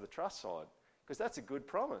across to the trust side, because that's a good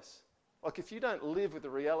promise. Like if you don't live with the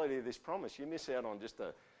reality of this promise, you miss out on just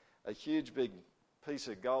a huge big piece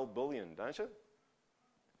of gold bullion, don't you?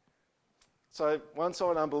 So one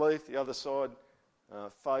side unbelief, the other side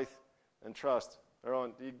faith and trust. All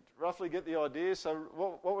right, do you roughly get the idea? So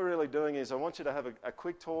what we're really doing is I want you to have a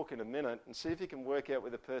quick talk in a minute and see if you can work out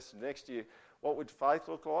with the person next to you what would faith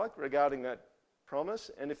look like regarding that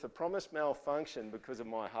promise, and if the promise malfunctioned because of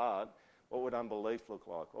my heart, what would unbelief look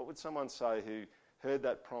like? What would someone say who heard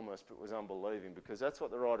that promise but was unbelieving? Because that's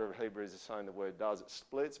what the writer of Hebrews is saying the word does. It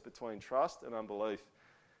splits between trust and unbelief.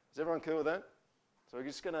 Is everyone cool with that? So we're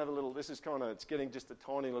just going to have a little, this is kind of, it's getting just a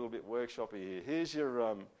tiny little bit workshoppy here. Here's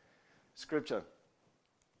your scripture.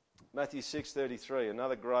 Matthew 6:33,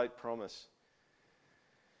 another great promise.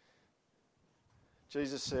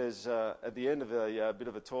 Jesus says at the end of a bit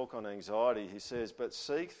of a talk on anxiety, he says, but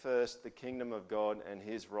seek first the kingdom of God and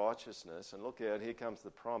his righteousness. And look out, here comes the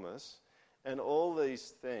promise. And all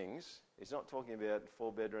these things, he's not talking about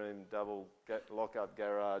 4-bedroom, double lock-up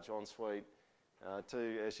garage, ensuite,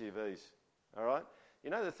 2 SUVs. All right? You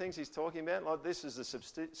know the things he's talking about? Like this is the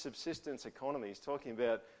subsistence economy. He's talking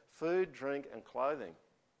about food, drink and clothing.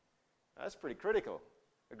 That's pretty critical.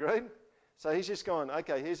 Agreed? So he's just going,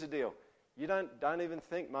 okay, here's the deal. You don't even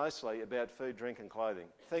think mostly about food, drink and clothing.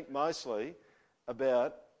 Think mostly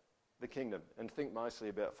about the kingdom and think mostly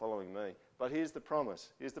about following me. But here's the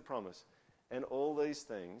promise. Here's the promise. And all these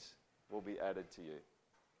things will be added to you.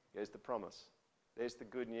 Here's the promise. There's the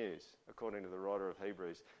good news, according to the writer of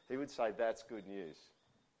Hebrews. He would say that's good news.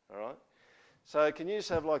 All right? So can you just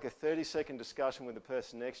have like a 30-second discussion with the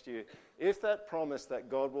person next to you? If that promise that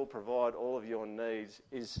God will provide all of your needs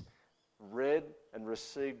is read and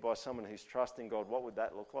received by someone who's trusting God, what would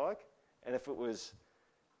that look like? And if it was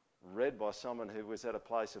read by someone who was at a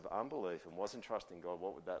place of unbelief and wasn't trusting God,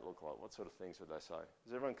 what would that look like? What sort of things would they say?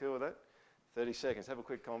 Is everyone cool with that? 30 seconds. Have a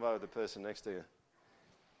quick convo with the person next to you.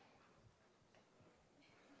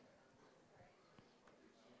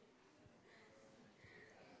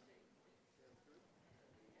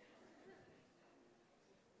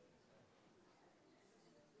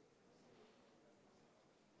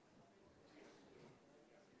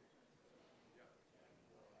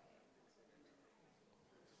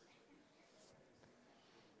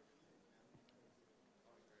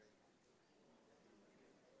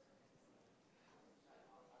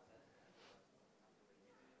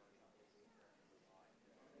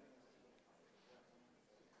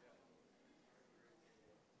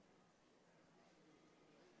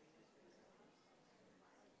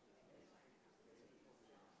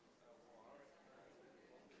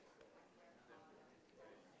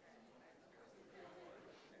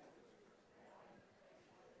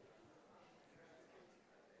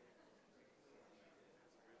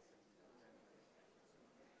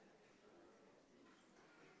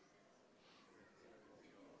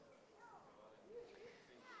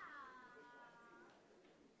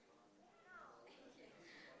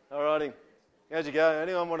 Alrighty. How'd you go?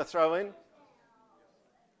 Anyone want to throw in?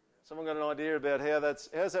 Someone got an idea about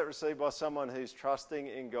how's that received by someone who's trusting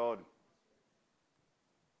in God?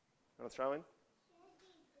 Want to throw in?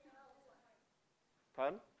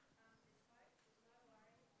 Pardon?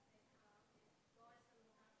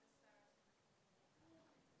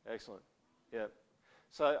 Excellent. Yeah.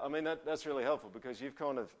 So, I mean, that's really helpful because you've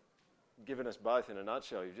kind of given us both in a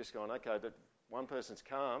nutshell. You've just gone, okay, but one person's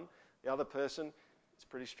calm, the other person is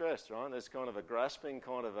pretty stressed, right? There's kind of a grasping,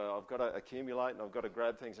 I've got to accumulate and I've got to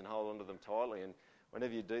grab things and hold onto them tightly. And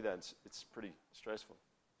whenever you do that, it's pretty stressful.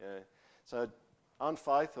 Yeah. So,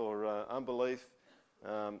 unfaith or unbelief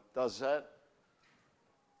does that.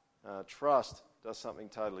 Trust does something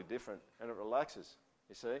totally different and it relaxes,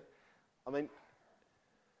 you see. I mean,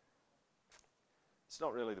 it's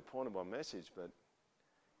not really the point of my message, but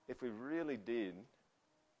if we really did,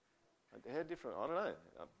 how different, I don't know,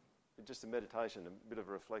 just a meditation, a bit of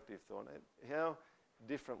a reflective thought, how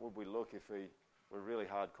different would we look if we were really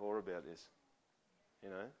hardcore about this, you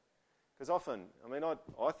know? Because often, I mean,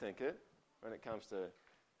 I think it when it comes to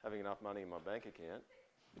having enough money in my bank account,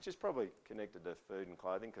 which is probably connected to food and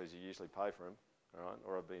clothing because you usually pay for them, all right,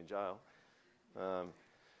 or I'd be in jail.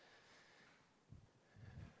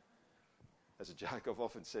 As a joke, I've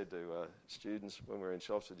often said to students when we're in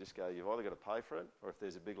shops, I just go, you've either got to pay for it, or if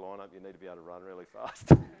there's a big lineup, you need to be able to run really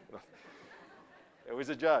fast. It was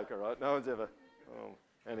a joke, all right? No one's ever... Oh,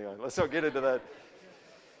 anyway, let's not get into that.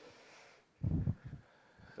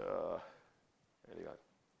 Anyway,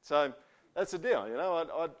 so that's the deal, you know.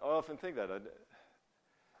 I often think that.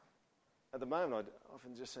 At the moment, I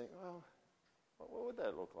often just think, well, what would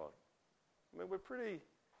that look like? I mean, we're pretty...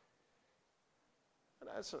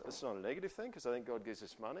 It's not a negative thing because I think God gives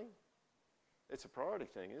us money. It's a priority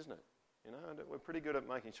thing, isn't it? You know, and we're pretty good at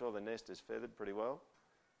making sure the nest is feathered pretty well.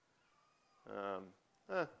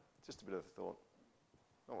 Just a bit of a thought.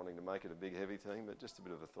 Not wanting to make it a big, heavy thing, but just a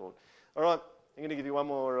bit of a thought. All right, I'm going to give you one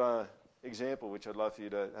more example, which I'd love for you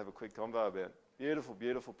to have a quick convo about. Beautiful,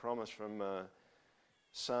 beautiful promise from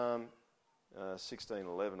Psalm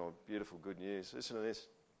 16:11, or beautiful good news. Listen to this.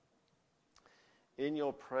 In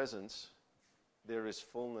your presence there is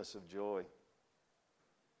fullness of joy.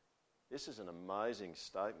 This is an amazing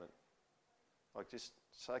statement. Like, just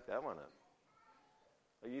soak that one up.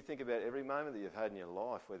 Like, you think about every moment that you've had in your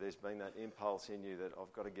life where there's been that impulse in you that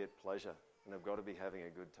I've got to get pleasure and I've got to be having a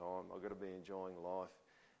good time, I've got to be enjoying life.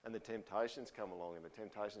 And the temptations come along and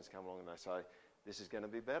they say, this is going to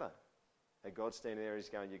be better. And God's standing there, he's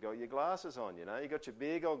going, you've got your glasses on, you know, you've got your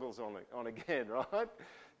beer goggles on again, right?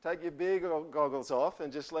 Take your beer goggles off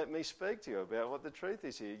and just let me speak to you about what the truth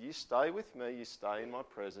is here. You stay with me, you stay in my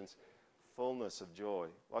presence, fullness of joy.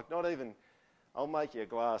 Like, not even, I'll make you a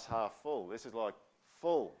glass half full. This is like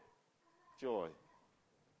full joy.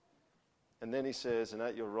 And then he says, and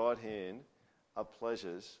at your right hand are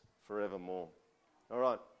pleasures forevermore. All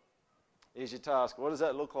right, here's your task. What does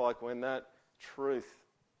that look like when that truth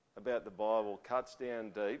about the Bible cuts down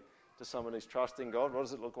deep to someone who's trusting God? What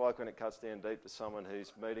does it look like when it cuts down deep to someone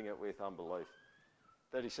who's meeting it with unbelief?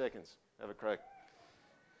 30 seconds. Have a crack.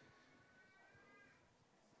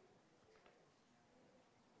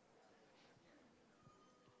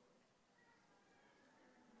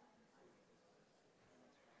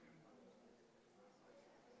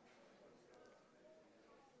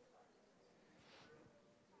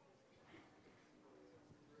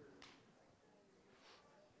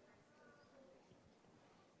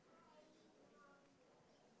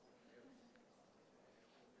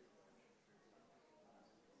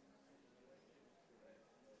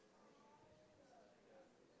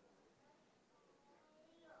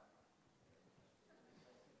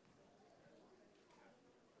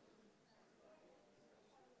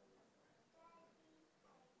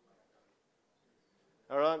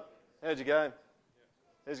 All right, how'd you go?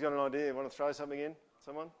 Who's got an idea? Want to throw something in?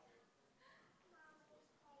 Someone?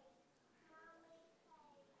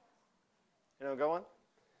 Anyone got one?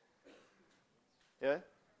 Yeah?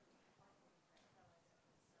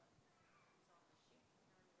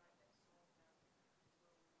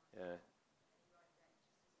 Yeah.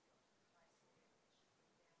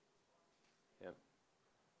 Yeah.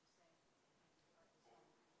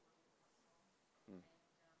 Mm.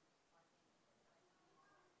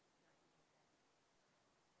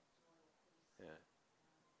 Yeah.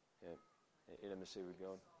 Yeah. Intimacy with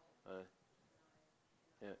God.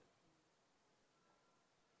 Yeah.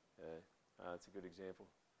 Yeah. That's a good example.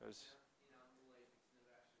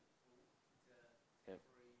 Yeah.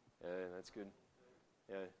 Yeah, that's good.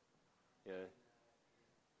 Yeah. Yeah.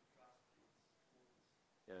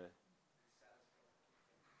 Yeah.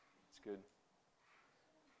 It's good.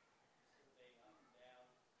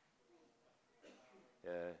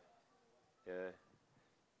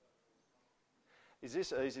 Is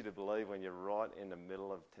this easy to believe when you're right in the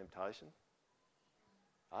middle of temptation?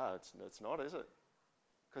 It's not, is it?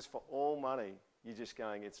 Because for all money, you're just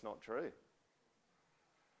going, it's not true.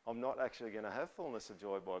 I'm not actually going to have fullness of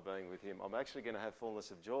joy by being with him. I'm actually going to have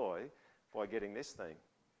fullness of joy by getting this thing.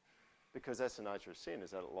 Because that's the nature of sin,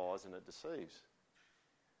 is that it lies and it deceives.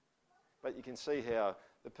 But you can see how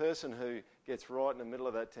the person who gets right in the middle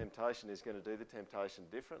of that temptation is going to do the temptation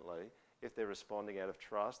differently if they're responding out of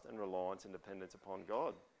trust and reliance and dependence upon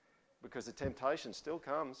God. Because the temptation still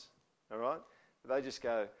comes, all right? But they just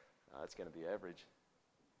go, it's going to be average.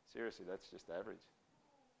 Seriously, that's just average,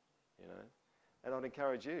 you know? And I'd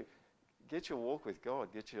encourage you, get your walk with God,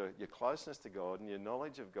 get your closeness to God and your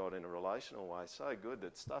knowledge of God in a relational way so good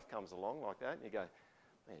that stuff comes along like that and you go,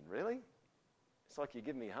 man, really? It's like you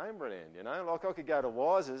give me home brand, you know? Like I could go to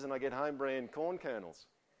Wise's and I get home brand corn kernels.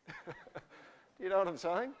 Do you know what I'm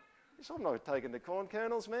saying? I'm not taking the corn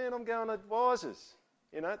kernels, man. I'm going to Wise's.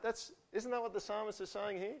 You know, isn't that what the psalmist is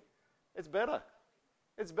saying here? It's better.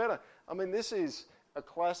 It's better. I mean, this is a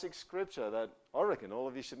classic scripture that I reckon all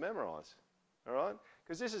of you should memorise. All right?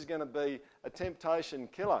 Because this is going to be a temptation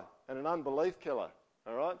killer and an unbelief killer.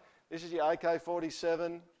 All right? This is your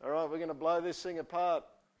AK-47. All right? We're going to blow this thing apart.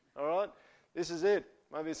 All right? This is it.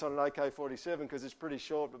 Maybe it's not an AK-47 because it's pretty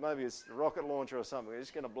short, but maybe it's a rocket launcher or something. We're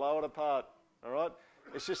just going to blow it apart. All right?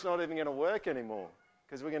 It's just not even going to work anymore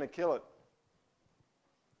because we're going to kill it.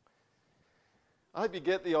 I hope you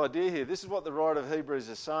get the idea here. This is what the writer of Hebrews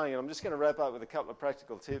is saying, and I'm just going to wrap up with a couple of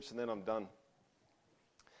practical tips and then I'm done.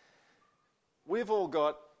 We've all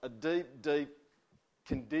got a deep, deep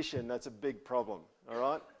condition that's a big problem, all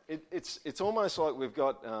right? It's almost like we've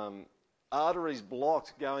got arteries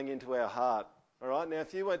blocked going into our heart, all right? Now,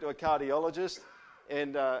 if you went to a cardiologist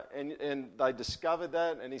and they discovered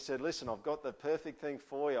that and he said, listen, I've got the perfect thing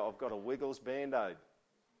for you. I've got a Wiggles Band-Aid,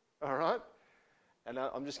 all right? And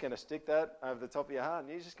I'm just going to stick that over the top of your heart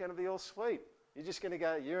and you're just going to be all sweet. You're just going to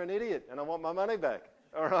go, you're an idiot and I want my money back,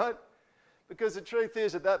 all right? Because the truth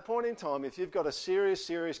is, at that point in time, if you've got a serious,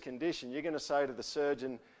 serious condition, you're going to say to the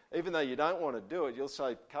surgeon, even though you don't want to do it, you'll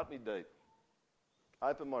say, cut me deep.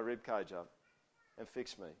 Open my rib cage up and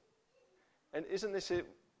fix me. And isn't this it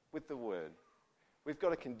with the word? We've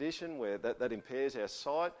got a condition where that impairs our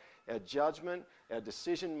sight, our judgment, our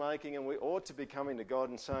decision making, and we ought to be coming to God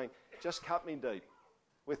and saying, just cut me deep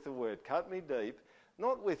with the word. Cut me deep,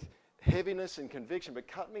 not with heaviness and conviction, but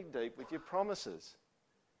cut me deep with your promises.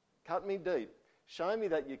 Cut me deep. Show me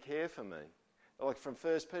that you care for me. Like from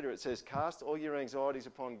 1 Peter, it says, cast all your anxieties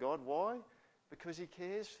upon God. Why? Because he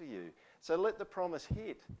cares for you. So let the promise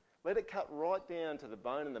hit. Let it cut right down to the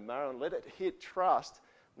bone and the marrow and let it hit trust,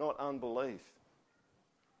 not unbelief.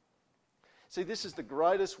 See, this is the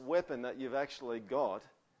greatest weapon that you've actually got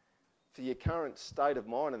for your current state of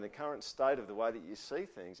mind and the current state of the way that you see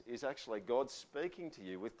things is actually God speaking to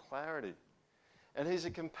you with clarity. And he's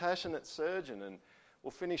a compassionate surgeon. And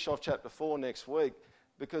we'll finish off chapter 4 next week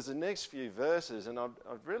because the next few verses, and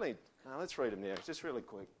let's read them now, just really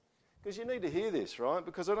quick. Because you need to hear this, right?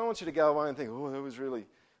 Because I don't want you to go away and think, oh, that was really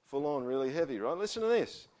full on, really heavy, right? Listen to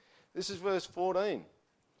this. This is verse 14,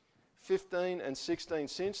 15 and 16.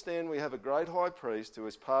 Since then we have a great high priest who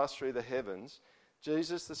has passed through the heavens,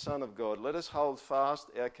 Jesus the Son of God. Let us hold fast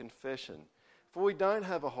our confession. For we don't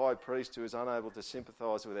have a high priest who is unable to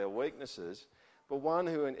sympathise with our weaknesses, but one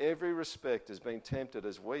who in every respect has been tempted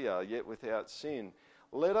as we are, yet without sin.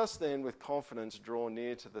 Let us then with confidence draw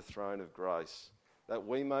near to the throne of grace, that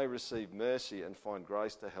we may receive mercy and find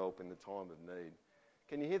grace to help in the time of need.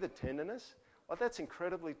 Can you hear the tenderness? Like that's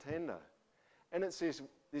incredibly tender. And it's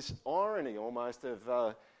this irony almost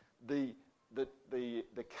of the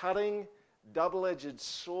cutting, double-edged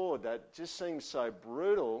sword that just seems so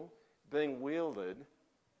brutal being wielded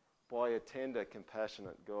by a tender,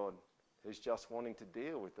 compassionate God who's just wanting to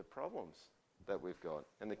deal with the problems that we've got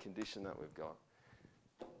and the condition that we've got.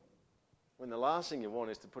 When the last thing you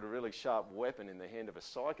want is to put a really sharp weapon in the hand of a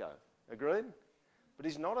psycho. Agreed? But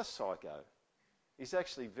he's not a psycho. He's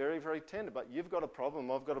actually very, very tender. But you've got a problem,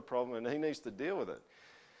 I've got a problem, and he needs to deal with it.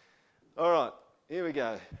 All right, here we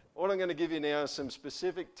go. What I'm going to give you now is some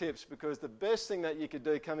specific tips because the best thing that you could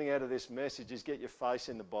do coming out of this message is get your face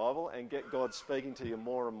in the Bible and get God speaking to you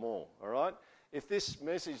more and more. All right? If this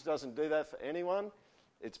message doesn't do that for anyone,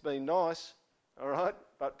 it's been nice, all right,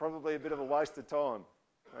 but probably a bit of a waste of time,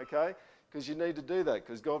 okay? Because you need to do that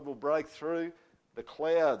because God will break through the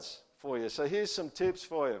clouds for you. So here's some tips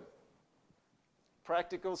for you.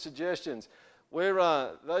 Practical suggestions.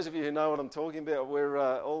 Those of you who know what I'm talking about, we're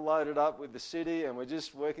all loaded up with the city and we're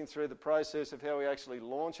just working through the process of how we actually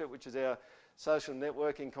launch it, which is our social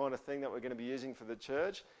networking kind of thing that we're going to be using for the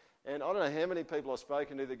church. And I don't know how many people I've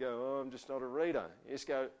spoken to that go, oh, I'm just not a reader. You just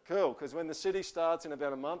go, cool, because when the city starts in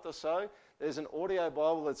about a month or so, there's an audio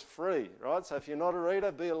Bible that's free, right? So if you're not a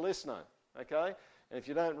reader, be a listener, okay? And if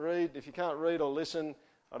you can't read or listen,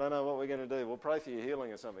 I don't know what we're going to do. We'll pray for your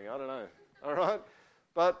healing or something. I don't know, all right?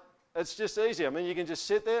 But it's just easy. I mean, you can just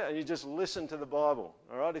sit there and you just listen to the Bible,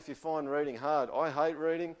 all right? If you find reading hard. I hate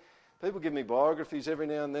reading. People give me biographies every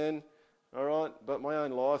now and then, all right? But my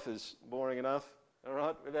own life is boring enough, all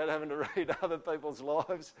right, without having to read other people's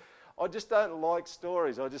lives. I just don't like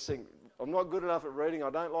stories. I just think I'm not good enough at reading.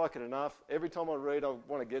 I don't like it enough. Every time I read, I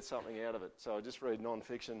want to get something out of it. So I just read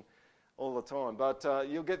non-fiction all the time. But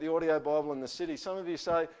you'll get the audio Bible in the city. Some of you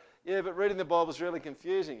say, yeah, but reading the Bible is really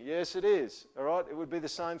confusing. Yes, it is, all right? It would be the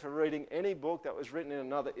same for reading any book that was written in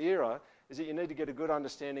another era, is that you need to get a good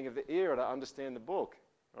understanding of the era to understand the book,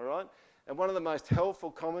 all right? And one of the most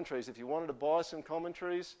helpful commentaries, if you wanted to buy some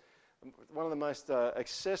commentaries, one of the most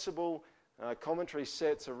accessible commentary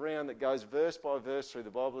sets around that goes verse by verse through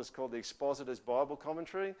the Bible is called the Expositor's Bible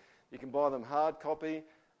Commentary. You can buy them hard copy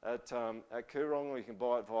at Coorong, or you can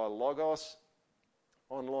buy it via Logos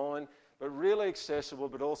online, but really accessible,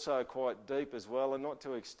 but also quite deep as well, and not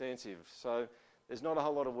too extensive. So there's not a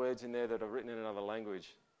whole lot of words in there that are written in another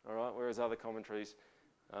language, all right, whereas other commentaries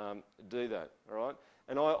do that, all right?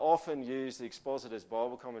 And I often use the Expositor's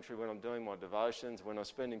Bible Commentary when I'm doing my devotions, when I'm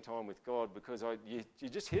spending time with God, because you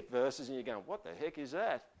just hit verses and you're going, what the heck is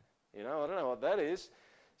that? You know, I don't know what that is.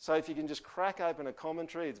 So if you can just crack open a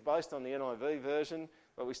commentary, it's based on the NIV version,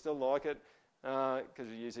 but we still like it because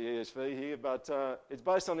we use the ESV here, but it's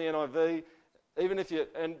based on the NIV. Even if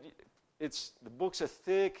the books are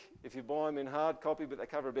thick if you buy them in hard copy, but they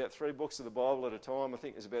cover about 3 books of the Bible at a time. I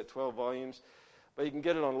think there's about 12 volumes. But you can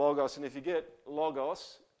get it on Logos, and if you get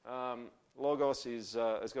Logos, Logos has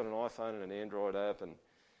got an iPhone and an Android app, and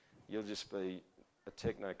you'll just be a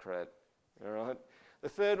technocrat, all right? The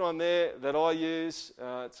third one there that I use,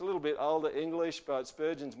 it's a little bit older English, but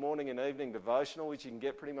Spurgeon's Morning and Evening Devotional, which you can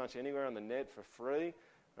get pretty much anywhere on the net for free,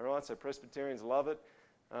 all right? So Presbyterians love it,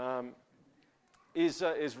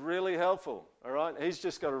 is really helpful, all right? He's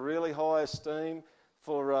just got a really high esteem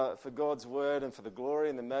for God's Word and for the glory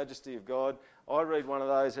and the majesty of God. I read one of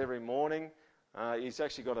those every morning. He's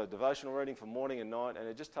actually got a devotional reading for morning and night, and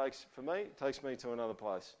it just takes me to another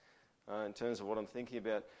place in terms of what I'm thinking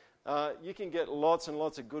about. You can get lots and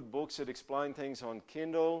lots of good books that explain things on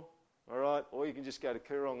Kindle, all right, or you can just go to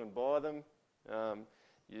Coorong and buy them.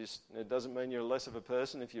 It doesn't mean you're less of a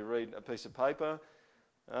person if you read a piece of paper.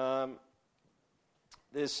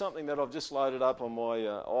 There's something that I've just loaded up on my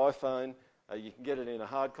iPhone. You can get it in a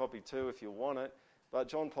hard copy too if you want it. But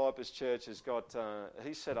John Piper's church has got,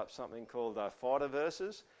 he's set up something called fighter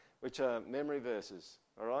verses, which are memory verses,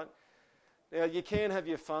 all right? Now, you can have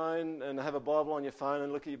your phone and have a Bible on your phone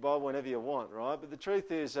and look at your Bible whenever you want, right? But the truth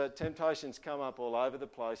is that temptations come up all over the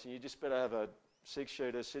place, and you just better have a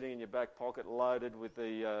 6-shooter sitting in your back pocket loaded with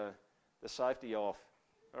the safety off,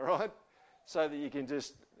 all right? So that you can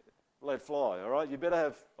just let fly, all right? You better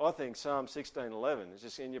have, I think, Psalm 16:11. It's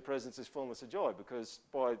just in your presence is fullness of joy, because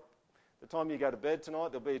by the time you go to bed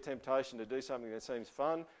tonight, there'll be a temptation to do something that seems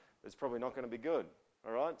fun, but it's probably not going to be good,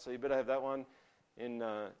 all right? So you better have that one in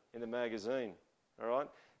the magazine, all right?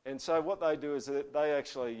 And so what they do is that they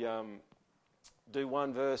actually do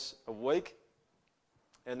one verse a week,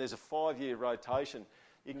 and there's a 5-year rotation.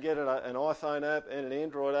 You can get an iPhone app and an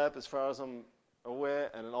Android app, as far as I'm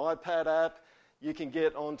aware, and an iPad app. You can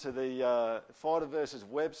get onto the Fighter Verses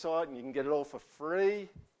website, and you can get it all for free.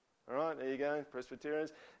 All right, there you go,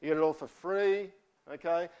 Presbyterians. You get it all for free,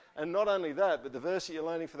 okay? And not only that, but the verse that you're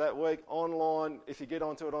learning for that week online, if you get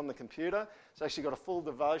onto it on the computer, it's actually got a full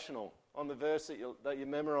devotional on the verse that you're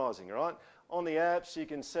memorising, all right? On the apps, you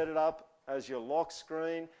can set it up as your lock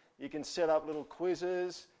screen. You can set up little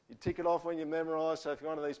quizzes. You tick it off when you memorise. So if you're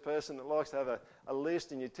one of these person that likes to have a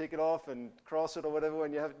list and you tick it off and cross it or whatever,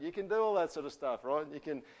 when you can do all that sort of stuff, right? You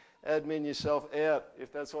can admin yourself out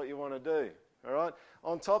if that's what you want to do, all right?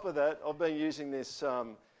 On top of that, I've been using this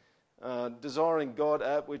Desiring God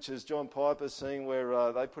app, which is John Piper's thing,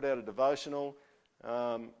 where they put out a devotional.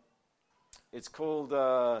 It's called,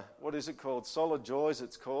 what is it called? Solid Joys,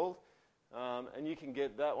 it's called. And you can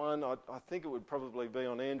get that one. I think it would probably be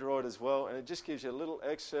on Android as well. And it just gives you a little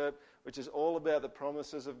excerpt, which is all about the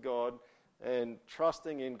promises of God and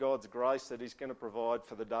trusting in God's grace that He's going to provide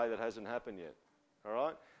for the day that hasn't happened yet. All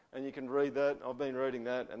right? And you can read that. I've been reading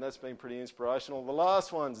that, and that's been pretty inspirational. The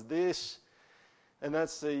last one's this, and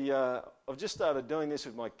that's I've just started doing this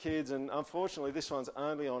with my kids, and unfortunately this one's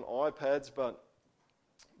only on iPads, but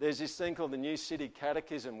there's this thing called the New City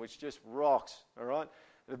Catechism, which just rocks, all right?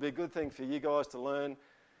 It'd be a good thing for you guys to learn.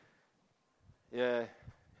 Yeah,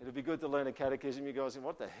 it'd be good to learn a catechism. You guys,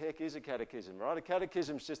 what the heck is a catechism, right? A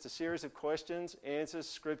catechism is just a series of questions, answers,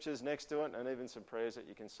 scriptures next to it, and even some prayers that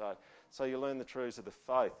you can say. So you learn the truths of the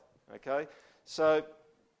faith, okay? So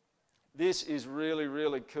this is really,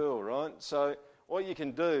 really cool, right? So what you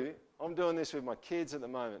can do, I'm doing this with my kids at the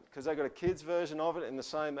moment because they've got a kids version of it in the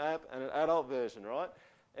same app and an adult version, right?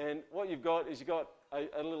 And what you've got is you've got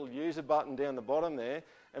a little user button down the bottom there,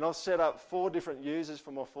 and I've set up 4 different users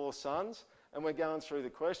for my 4 sons, and we're going through the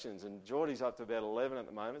questions, and Geordie's up to about 11 at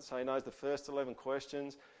the moment, so he knows the first 11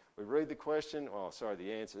 questions. We read the question,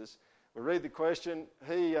 the answers. We read the question,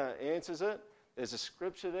 he answers it. There's a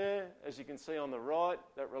scripture there, as you can see on the right,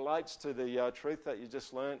 that relates to the truth that you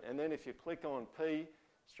just learned, and then if you click on P,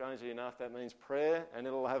 strangely enough, that means prayer, and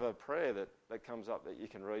it'll have a prayer that comes up that you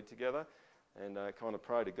can read together and kind of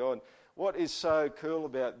pray to God. What is so cool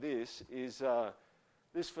about this is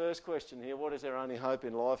this first question here, what is our only hope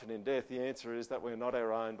in life and in death? The answer is that we're not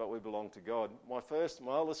our own, but we belong to God. My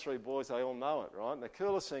oldest 3 boys, they all know it, right? And the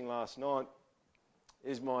coolest thing last night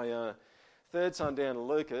is my third son down to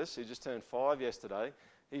Lucas, who just turned 5 yesterday.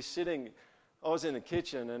 He's sitting, I was in the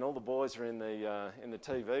kitchen and all the boys are in the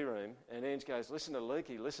TV room, and Ange goes, listen to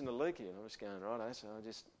Lukey. And I was going, righto, so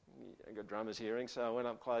I got drummer's hearing, so I went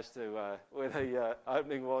up close to where the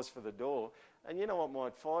opening was for the door. And you know what my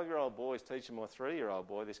 5-year-old boy is teaching my 3-year-old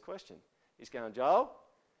boy this question. He's going, Joel,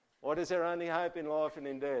 what is our only hope in life and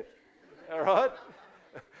in death? All right?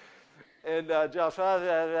 And Joel's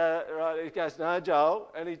father, right, he goes, no,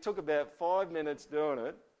 Joel. And he took about 5 minutes doing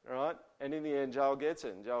it, right? And in the end, Joel gets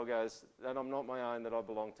it. And Joel goes, that I'm not my own, that I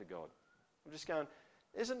belong to God. I'm just going,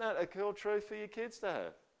 isn't that a cool truth for your kids to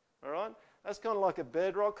have? All right? That's kind of like a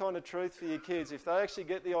bedrock kind of truth for your kids. If they actually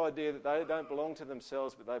get the idea that they don't belong to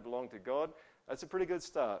themselves, but they belong to God, that's a pretty good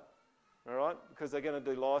start. All right? Because they're going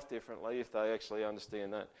to do life differently if they actually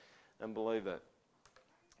understand that and believe that.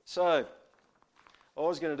 So, I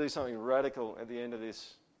was going to do something radical at the end of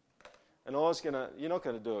this. And you're not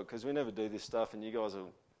going to do it because we never do this stuff and you guys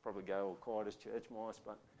will probably go all quiet as church mice,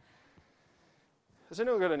 but has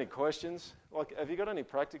anyone got any questions? Like, have you got any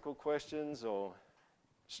practical questions or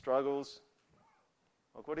struggles?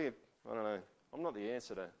 Like, I don't know. I'm not the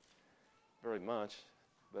answer to very much,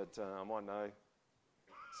 but I might know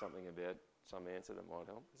something about some answer that might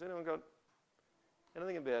help. Has anyone got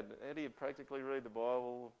anything about how do you practically read the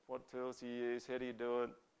Bible? What tools do you use? How do you do it?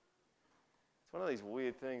 It's one of these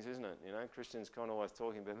weird things, isn't it? You know, Christians kind of always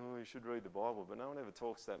talking about, you should read the Bible, but no one ever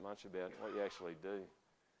talks that much about what you actually do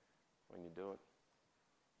when you do it.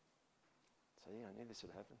 So yeah, I knew this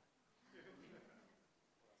would happen.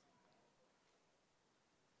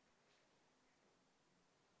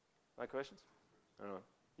 No questions? All right.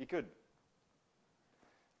 You could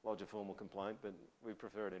lodge a formal complaint, but we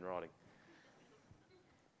prefer it in writing.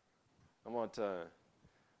 I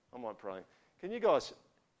might pray. Can you guys,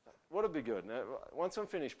 what would be good? Now, once I'm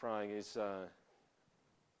finished praying is,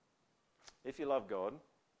 if you love God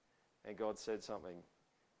and God said something,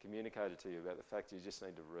 communicated to you about the fact you just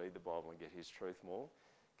need to read the Bible and get His truth more,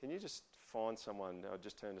 can you just find someone, or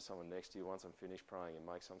just turn to someone next to you once I'm finished praying and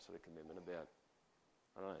make some sort of commitment about,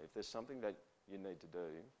 I don't know, if there's something that you need to do,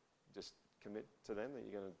 just commit to them that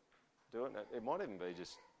you're going to do it. It might even be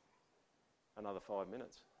just another 5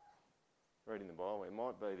 minutes reading the Bible. It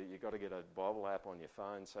might be that you've got to get a Bible app on your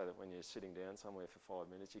phone so that when you're sitting down somewhere for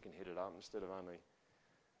 5 minutes, you can hit it up instead of only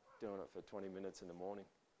doing it for 20 minutes in the morning.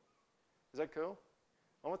 Is that cool?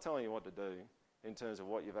 I'm not telling you what to do in terms of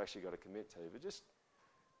what you've actually got to commit to, but just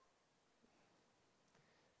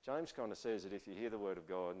James kind of says that if you hear the word of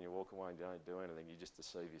God and you walk away and don't do anything, you just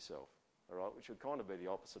deceive yourself, all right? Which would kind of be the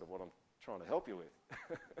opposite of what I'm trying to help you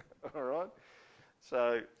with, all right?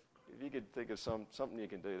 So if you could think of something you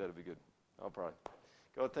can do, that'd be good. I'll pray.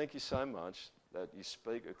 God, thank you so much that you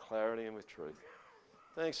speak with clarity and with truth.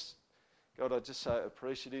 Thanks, God, I just say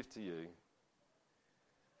appreciative to you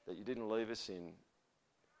that you didn't leave us in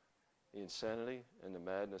the insanity and the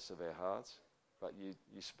madness of our hearts, but you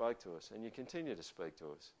spoke to us and you continue to speak to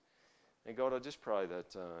us. And God, I just pray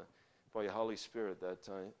that by your Holy Spirit that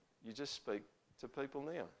you just speak to people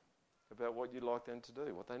now about what you'd like them to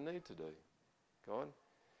do, what they need to do, God.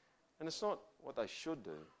 And it's not what they should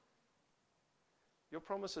do. Your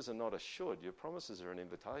promises are not a should. Your promises are an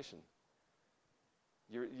invitation.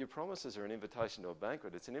 Your promises are an invitation to a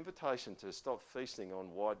banquet. It's an invitation to stop feasting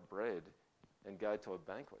on white bread and go to a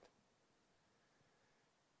banquet.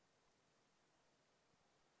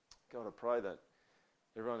 God, I pray that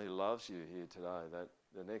everyone who loves you here today, that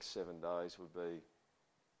the next 7 days would be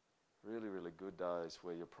really, really good days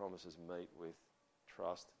where your promises meet with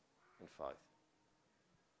trust and faith,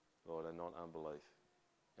 Lord, and not unbelief.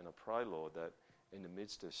 And I pray, Lord, that in the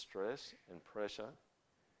midst of stress and pressure,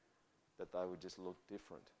 that they would just look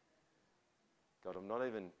different. God, I'm not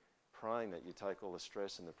even praying that you take all the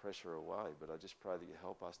stress and the pressure away, but I just pray that you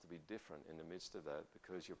help us to be different in the midst of that,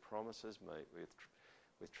 because your promises meet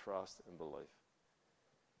with trust and belief.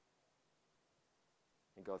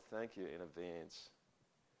 And God, thank you in advance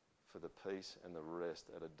for the peace and the rest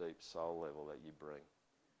at a deep soul level that you bring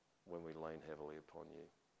when we lean heavily upon you.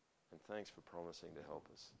 And thanks for promising to help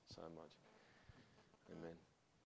us so much. Amen.